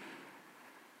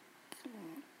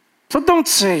 So don't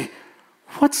say,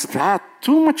 what's that?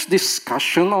 Too much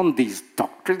discussion on these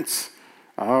doctrines.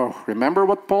 Oh, remember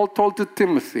what Paul told to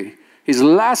Timothy, his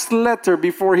last letter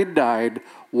before he died.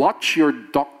 Watch your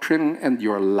doctrine and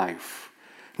your life.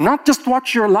 Not just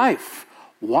watch your life.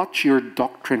 Watch your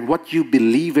doctrine, what you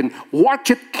believe in. Watch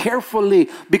it carefully,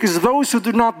 because those who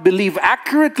do not believe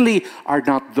accurately are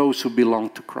not those who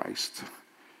belong to Christ.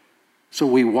 So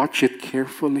we watch it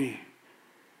carefully.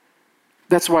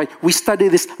 That's why we study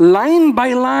this line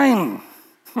by line.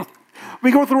 We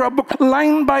go through a book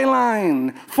line by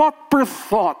line, thought per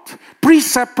thought,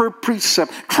 precept per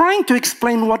precept, trying to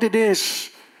explain what it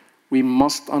is. We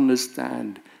must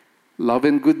understand. Love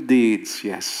and good deeds,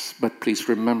 yes. But please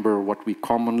remember what we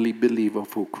commonly believe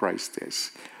of who Christ is.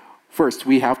 First,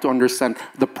 we have to understand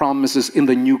the promises in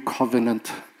the new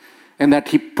covenant, and that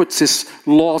He puts His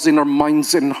laws in our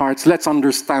minds and hearts. Let's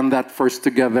understand that first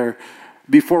together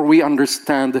before we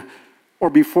understand, or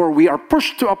before we are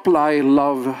pushed to apply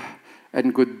love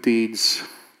and good deeds.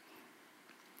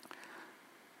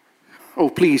 Oh,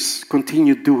 please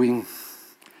continue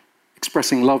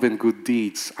expressing love and good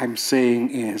deeds. I'm saying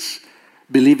is,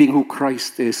 believing who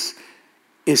Christ is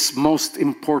most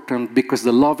important, because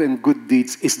the love and good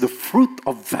deeds is the fruit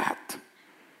of that.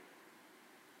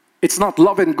 It's not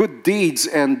love and good deeds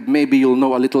and maybe you'll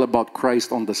know a little about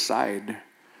Christ on the side.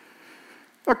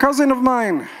 A cousin of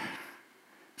mine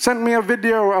sent me a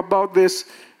video about this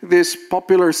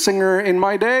popular singer in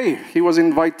my day. He was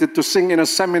invited to sing in a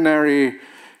seminary,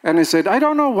 and he said, I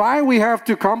don't know why we have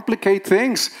to complicate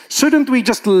things. Shouldn't we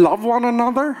just love one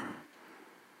another?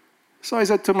 So I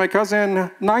said to my cousin,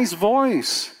 nice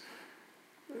voice,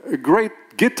 a great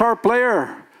guitar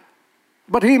player,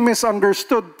 but he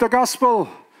misunderstood the gospel,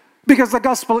 because the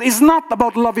gospel is not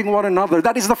about loving one another.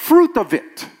 That is the fruit of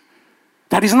it.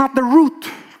 That is not the root.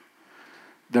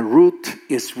 The root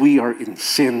is we are in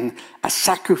sin. A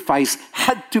sacrifice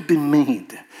had to be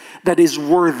made that is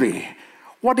worthy.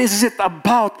 What is it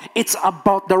about? It's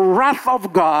about the wrath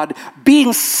of God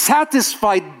being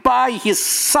satisfied by His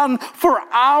Son for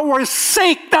our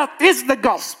sake. That is the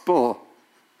gospel.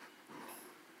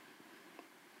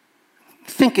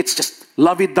 Think it's just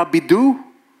lovey-dovey-do?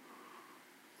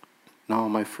 No,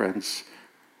 my friends.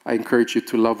 I encourage you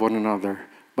to love one another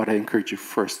But I encourage you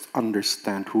first,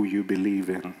 understand who you believe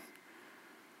in.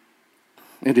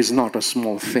 It is not a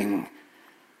small thing.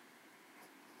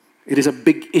 It is a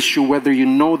big issue whether you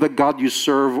know the God you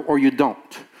serve or you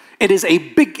don't. It is a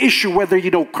big issue whether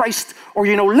you know Christ or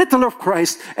you know little of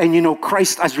Christ and you know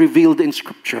Christ as revealed in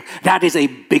Scripture. That is a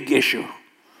big issue.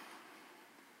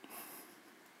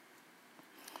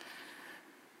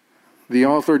 The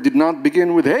author did not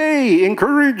begin with, hey,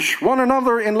 encourage one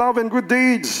another in love and good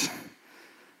deeds.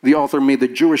 The author made the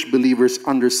Jewish believers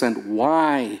understand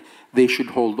why they should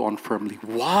hold on firmly.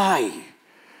 Why?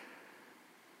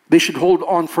 They should hold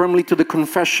on firmly to the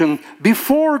confession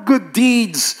before good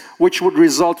deeds, which would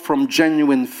result from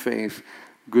genuine faith.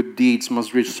 Good deeds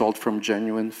must result from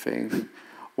genuine faith.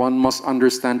 One must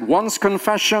understand one's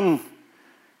confession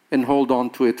and hold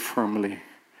on to it firmly.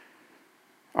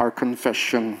 Our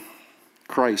confession,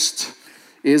 Christ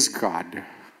is God.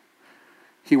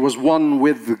 He was one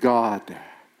with God,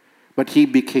 but He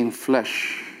became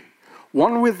flesh.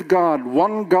 One with God,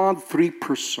 one God, three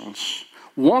persons.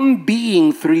 One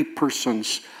being, three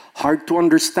persons. Hard to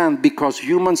understand because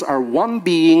humans are one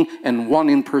being and one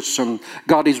in person.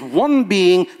 God is one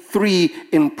being, three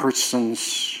in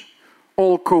persons.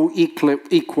 All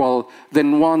co-equal.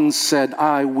 Then one said,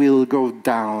 I will go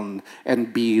down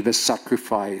and be the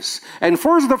sacrifice. And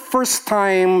for the first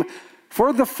time,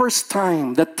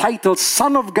 the title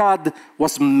Son of God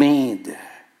was made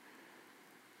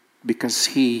because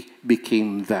He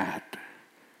became that.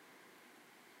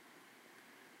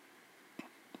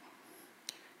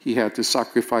 He had to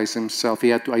sacrifice Himself. He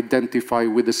had to identify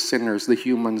with the sinners, the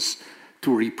humans,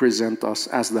 to represent us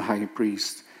as the high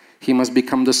priest. He must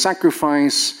become the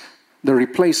sacrifice, the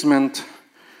replacement.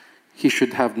 He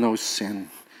should have no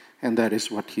sin. And that is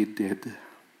what He did.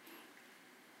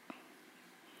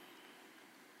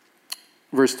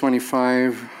 Verse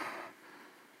 25,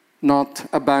 not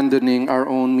abandoning our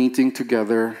own meeting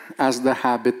together as the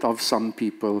habit of some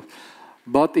people,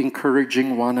 but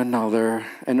encouraging one another,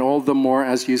 and all the more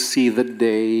as you see the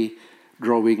day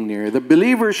drawing near. The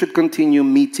believers should continue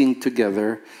meeting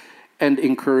together and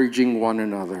encouraging one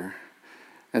another,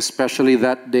 especially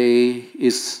that day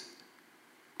is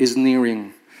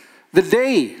nearing. The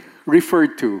day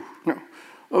referred to,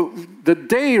 the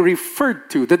day referred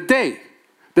to.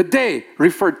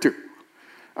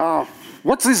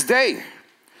 What's this day?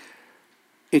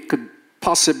 It could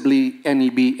possibly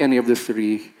be any of the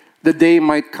three. The day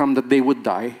might come that they would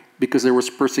die because there was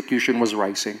persecution was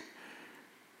rising.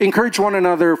 Encourage one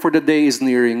another, for the day is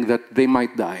nearing that they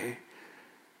might die.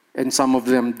 And some of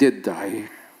them did die.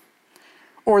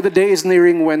 Or the day is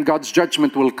nearing when God's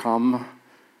judgment will come.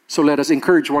 So let us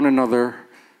encourage one another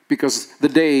because the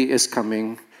day is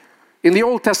coming. In the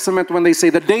Old Testament, when they say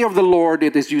the day of the Lord,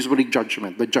 it is usually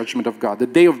judgment, the judgment of God, the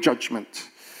day of judgment.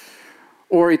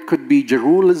 Or it could be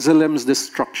Jerusalem's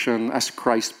destruction as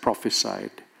Christ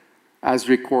prophesied, as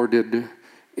recorded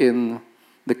in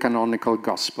the canonical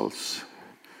Gospels.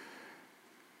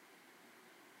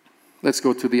 Let's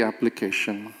go to the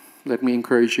application. Let me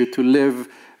encourage you to live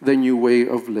the new way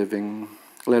of living.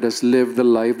 Let us live the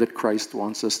life that Christ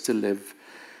wants us to live.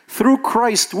 Through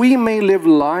Christ, we may live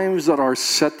lives that are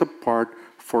set apart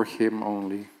for Him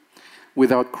only.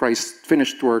 Without Christ's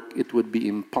finished work, it would be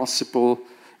impossible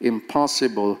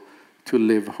to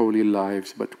live holy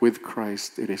lives. But with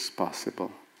Christ, it is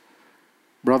possible.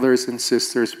 Brothers and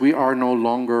sisters, we are no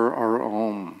longer our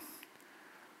own.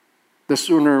 The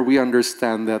sooner we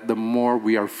understand that, the more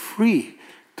we are free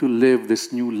to live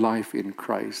this new life in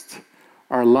Christ.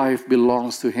 Our life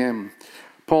belongs to Him.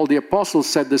 Paul the Apostle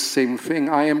said the same thing.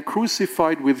 I am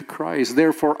crucified with Christ.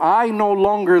 Therefore, I no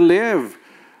longer live,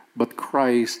 but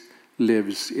Christ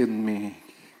lives in me.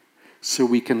 So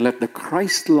we can let the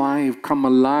Christ life come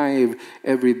alive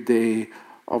every day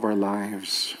of our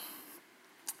lives.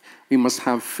 We must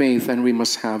have faith and we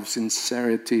must have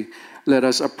sincerity. Let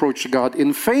us approach God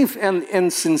in faith and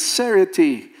in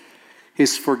sincerity.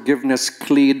 His forgiveness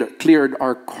cleared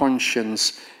our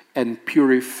conscience and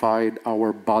purified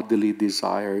our bodily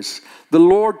desires. The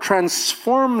Lord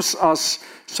transforms us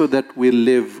so that we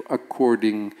live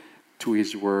according to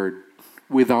His word.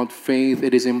 Without faith,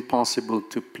 it is impossible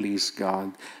to please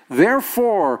God.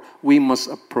 Therefore, we must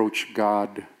approach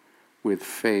God with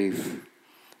faith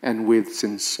and with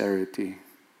sincerity.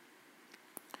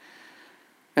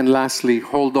 And lastly,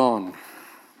 hold on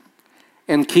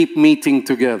and keep meeting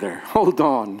together. Hold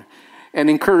on and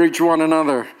encourage one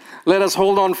another. Let us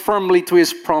hold on firmly to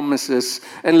His promises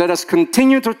and let us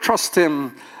continue to trust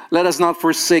Him. Let us not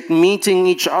forsake meeting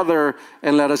each other,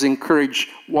 and let us encourage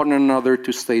one another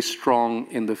to stay strong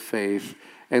in the faith.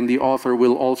 And the author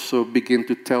will also begin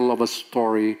to tell of a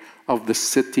story of the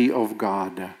city of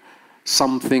God,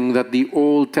 something that the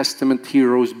Old Testament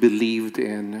heroes believed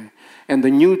in, and the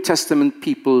New Testament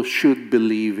people should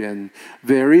believe in.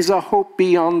 There is a hope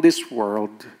beyond this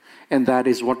world, and that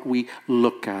is what we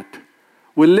look at.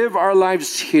 We live our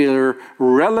lives here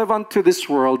relevant to this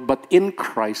world, but in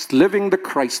Christ, living the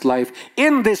Christ life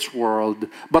in this world,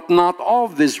 but not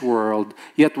of this world.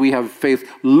 Yet we have faith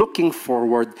looking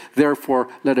forward. Therefore,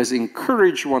 let us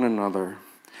encourage one another.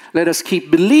 Let us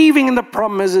keep believing in the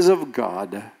promises of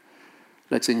God.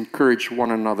 Let's encourage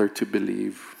one another to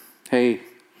believe. Hey,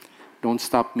 don't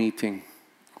stop meeting,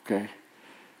 okay?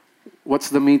 What's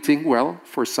the meeting? Well,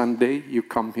 for Sunday, you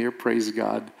come here, praise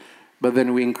God. But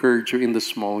then we encourage you in the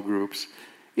small groups.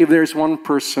 If there's one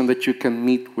person that you can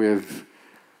meet with,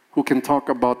 who can talk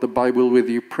about the Bible with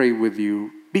you, pray with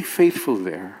you, be faithful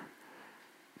there.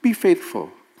 Be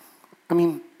faithful. I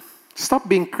mean, stop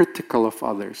being critical of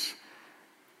others.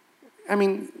 I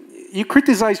mean, you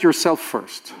criticize yourself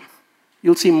first.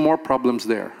 You'll see more problems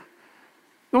there.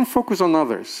 Don't focus on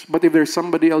others. But if there's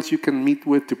somebody else you can meet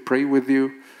with to pray with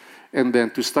you, and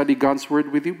then to study God's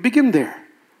Word with you, begin there.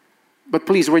 But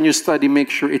please, when you study, make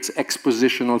sure it's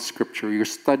expositional scripture. You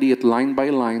study it line by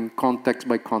line, context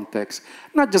by context.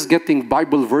 Not just getting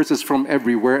Bible verses from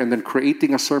everywhere and then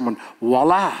creating a sermon.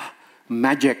 Voila!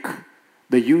 Magic.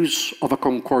 The use of a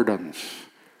concordance.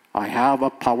 I have a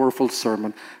powerful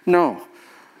sermon. No.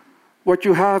 What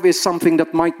you have is something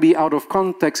that might be out of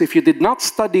context if you did not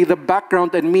study the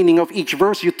background and meaning of each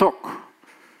verse you took.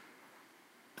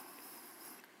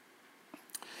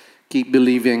 Keep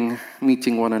believing,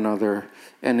 meeting one another,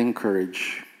 and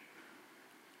encourage.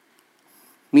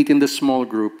 Meet in the small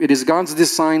group. It is God's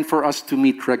design for us to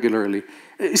meet regularly.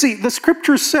 You see, the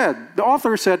scripture said, the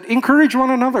author said, encourage one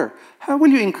another. How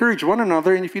will you encourage one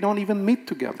another if you don't even meet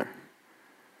together?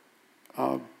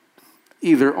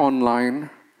 Either online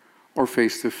or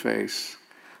face-to-face.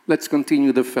 Let's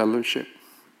continue the fellowship.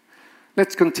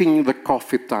 Let's continue the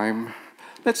coffee time.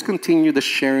 Let's continue the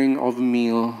sharing of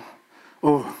meal.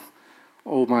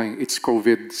 Oh my, it's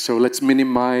COVID, so let's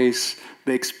minimize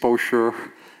the exposure.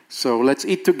 So let's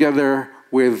eat together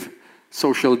with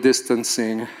social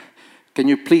distancing. Can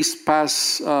you please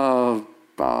pass the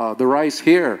rice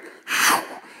here?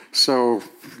 So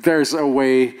there's a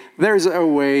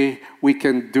way we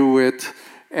can do it.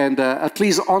 And at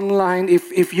least online,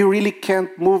 if you really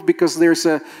can't move because there's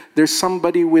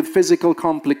somebody with physical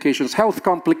complications, health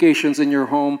complications in your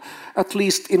home, at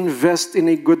least invest in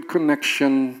a good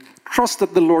connection. Trust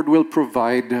that the Lord will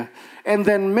provide. And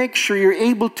then make sure you're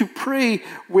able to pray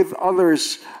with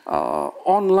others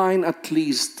online at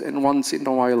least, and once in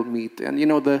a while meet. And you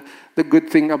know, the good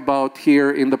thing about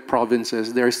here in the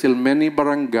provinces, there are still many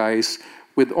barangays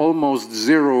with almost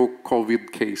zero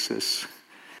COVID cases.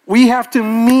 We have to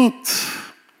meet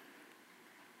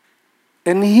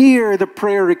and hear the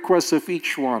prayer requests of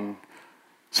each one.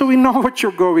 So we know what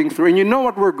you're going through, and you know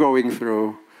what we're going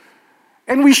through.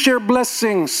 And we share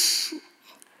blessings.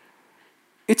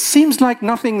 It seems like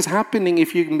nothing's happening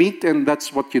if you meet and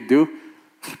that's what you do.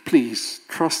 Please,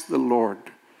 trust the Lord.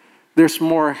 There's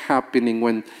more happening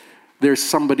when there's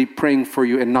somebody praying for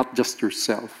you and not just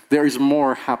yourself. There is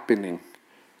more happening.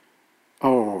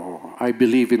 Oh, I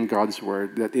believe in God's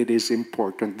word that it is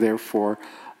important. Therefore,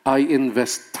 I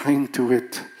invest time to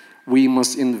it. We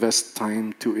must invest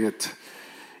time to it.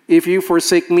 If you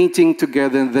forsake meeting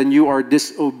together, then you are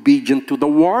disobedient to the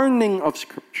warning of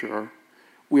Scripture.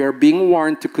 We are being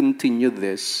warned to continue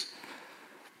this.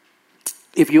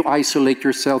 If you isolate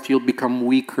yourself, you'll become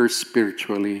weaker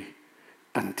spiritually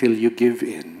until you give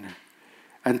in,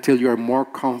 until you are more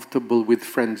comfortable with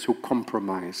friends who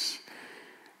compromise.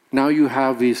 Now you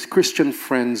have these Christian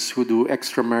friends who do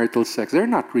extramarital sex. They're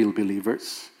not real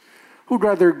believers, who'd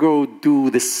rather go do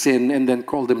the sin and then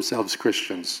call themselves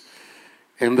Christians.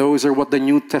 And those are what the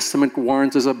New Testament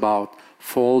warns us about,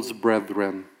 false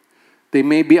brethren. They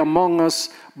may be among us,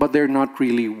 but they're not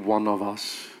really one of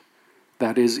us.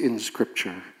 That is in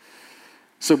Scripture.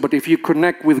 So, but if you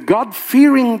connect with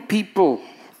God-fearing people,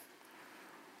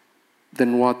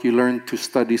 then what? You learn to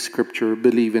study Scripture,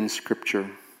 believe in Scripture.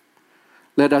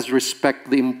 Let us respect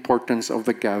the importance of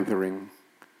the gathering.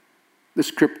 The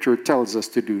Scripture tells us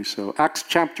to do so. Acts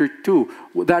chapter 2,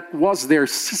 that was their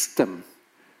system.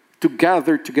 To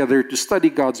gather together, to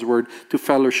study God's Word, to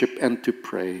fellowship, and to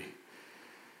pray.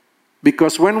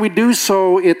 Because when we do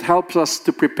so, it helps us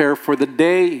to prepare for the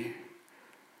day.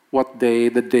 What day?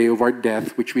 The day of our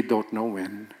death, which we don't know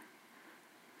when.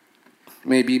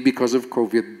 Maybe because of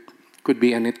COVID, could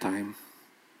be any time.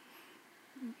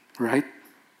 Right?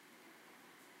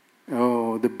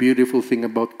 Oh, the beautiful thing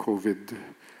about COVID,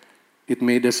 it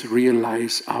made us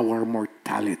realize our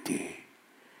mortality.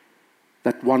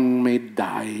 That one may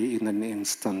die in an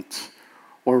instant,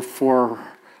 or for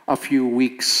a few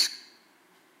weeks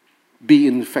be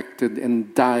infected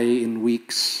and die in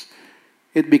weeks.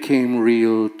 It became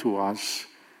real to us.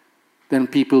 Then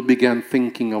people began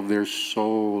thinking of their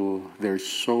soul, their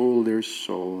soul, their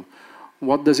soul.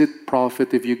 What does it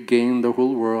profit if you gain the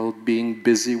whole world, being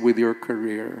busy with your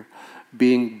career,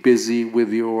 being busy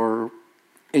with your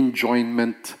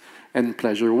enjoyment and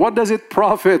pleasure? What does it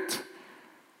profit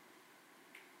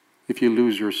if you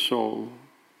lose your soul?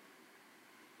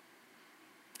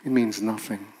 It means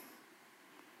nothing.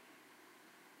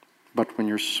 But when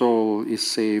your soul is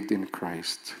saved in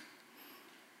Christ,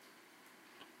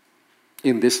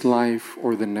 in this life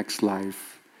or the next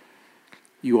life,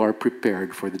 you are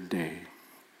prepared for the day.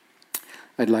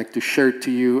 I'd like to share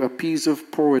to you a piece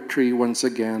of poetry once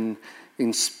again,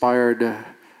 inspired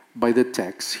by the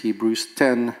text, Hebrews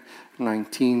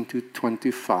 10:19 to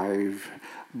 25.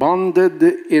 Bonded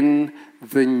in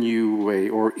the new way,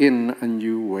 or in a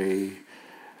new way.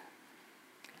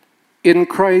 In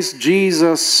Christ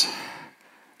Jesus,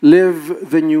 live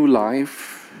the new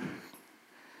life.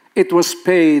 It was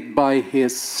paid by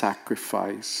His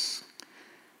sacrifice.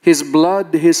 His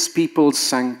blood, His people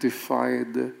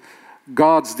sanctified.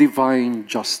 God's divine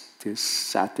justice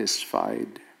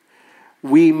satisfied.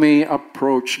 We may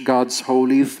approach God's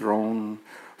holy throne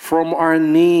from our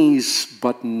knees,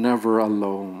 but never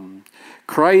alone.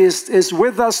 Christ is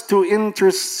with us to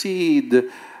intercede.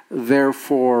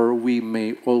 Therefore, we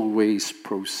may always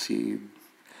proceed.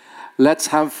 Let's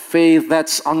have faith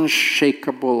that's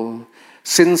unshakable,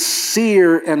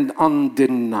 sincere and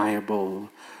undeniable.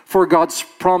 For God's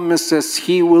promises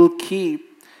He will keep.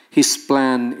 His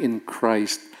plan in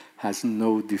Christ has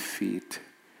no defeat.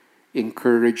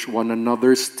 Encourage one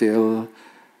another still.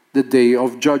 The day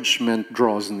of judgment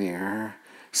draws near.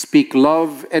 Speak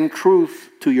love and truth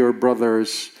to your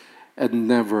brothers, and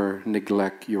never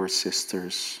neglect your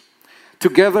sisters.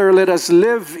 Together let us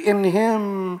live in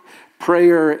Him,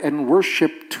 prayer and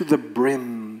worship to the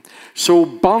brim. So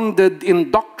bonded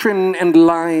in doctrine and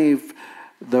life,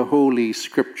 the Holy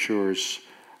Scriptures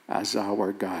as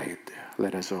our guide.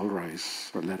 Let us all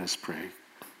rise, or let us pray.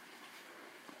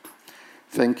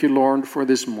 Thank you, Lord, for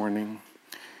this morning.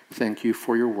 Thank you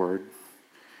for your word.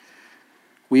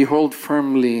 We hold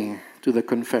firmly to the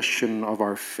confession of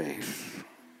our faith.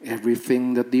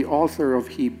 Everything that the author of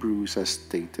Hebrews has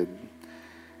stated,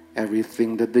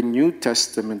 everything that the New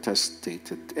Testament has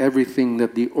stated, everything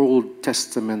that the Old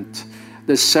Testament,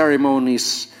 the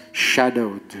ceremonies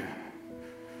shadowed,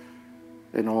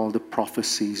 and all the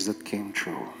prophecies that came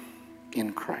true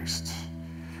in Christ.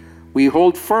 We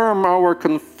hold firm our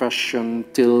confession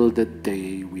till the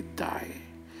day we die.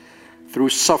 Through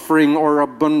suffering or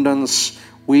abundance,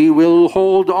 we will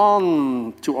hold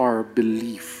on to our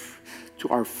belief, to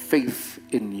our faith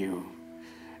in you.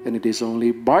 And it is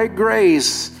only by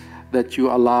grace that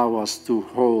you allow us to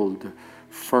hold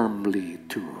firmly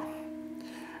to.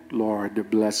 Lord,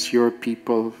 bless your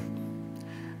people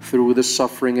through the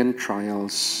suffering and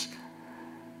trials.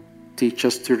 Teach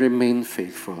us to remain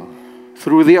faithful.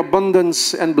 Through the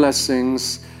abundance and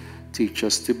blessings, teach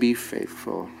us to be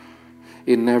faithful.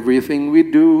 In everything we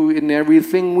do, in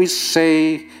everything we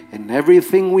say, in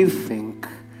everything we think,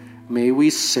 may we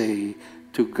say,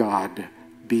 to God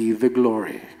be the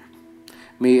glory.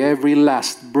 May every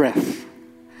last breath,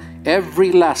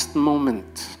 every last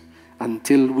moment,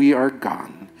 until we are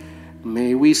gone,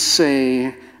 may we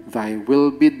say, thy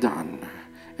will be done,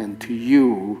 and to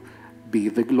you be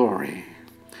the glory.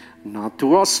 Not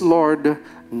to us, Lord,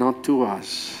 not to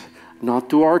us,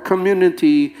 not to our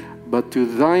community, but to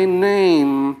thy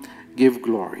name give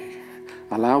glory.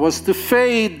 Allow us to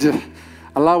fade.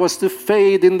 Allow us to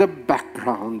fade in the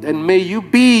background, and may you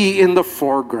be in the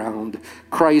foreground.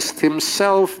 Christ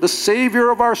himself, the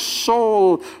Savior of our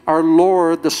soul, our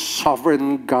Lord, the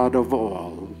sovereign God of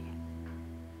all.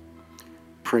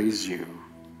 Praise you.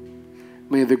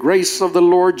 May the grace of the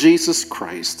Lord Jesus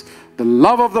Christ, the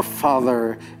love of the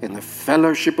Father, and the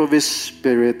fellowship of his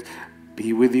Spirit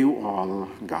be with you all.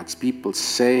 God's people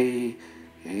say,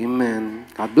 amen.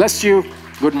 God bless you.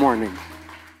 Good morning.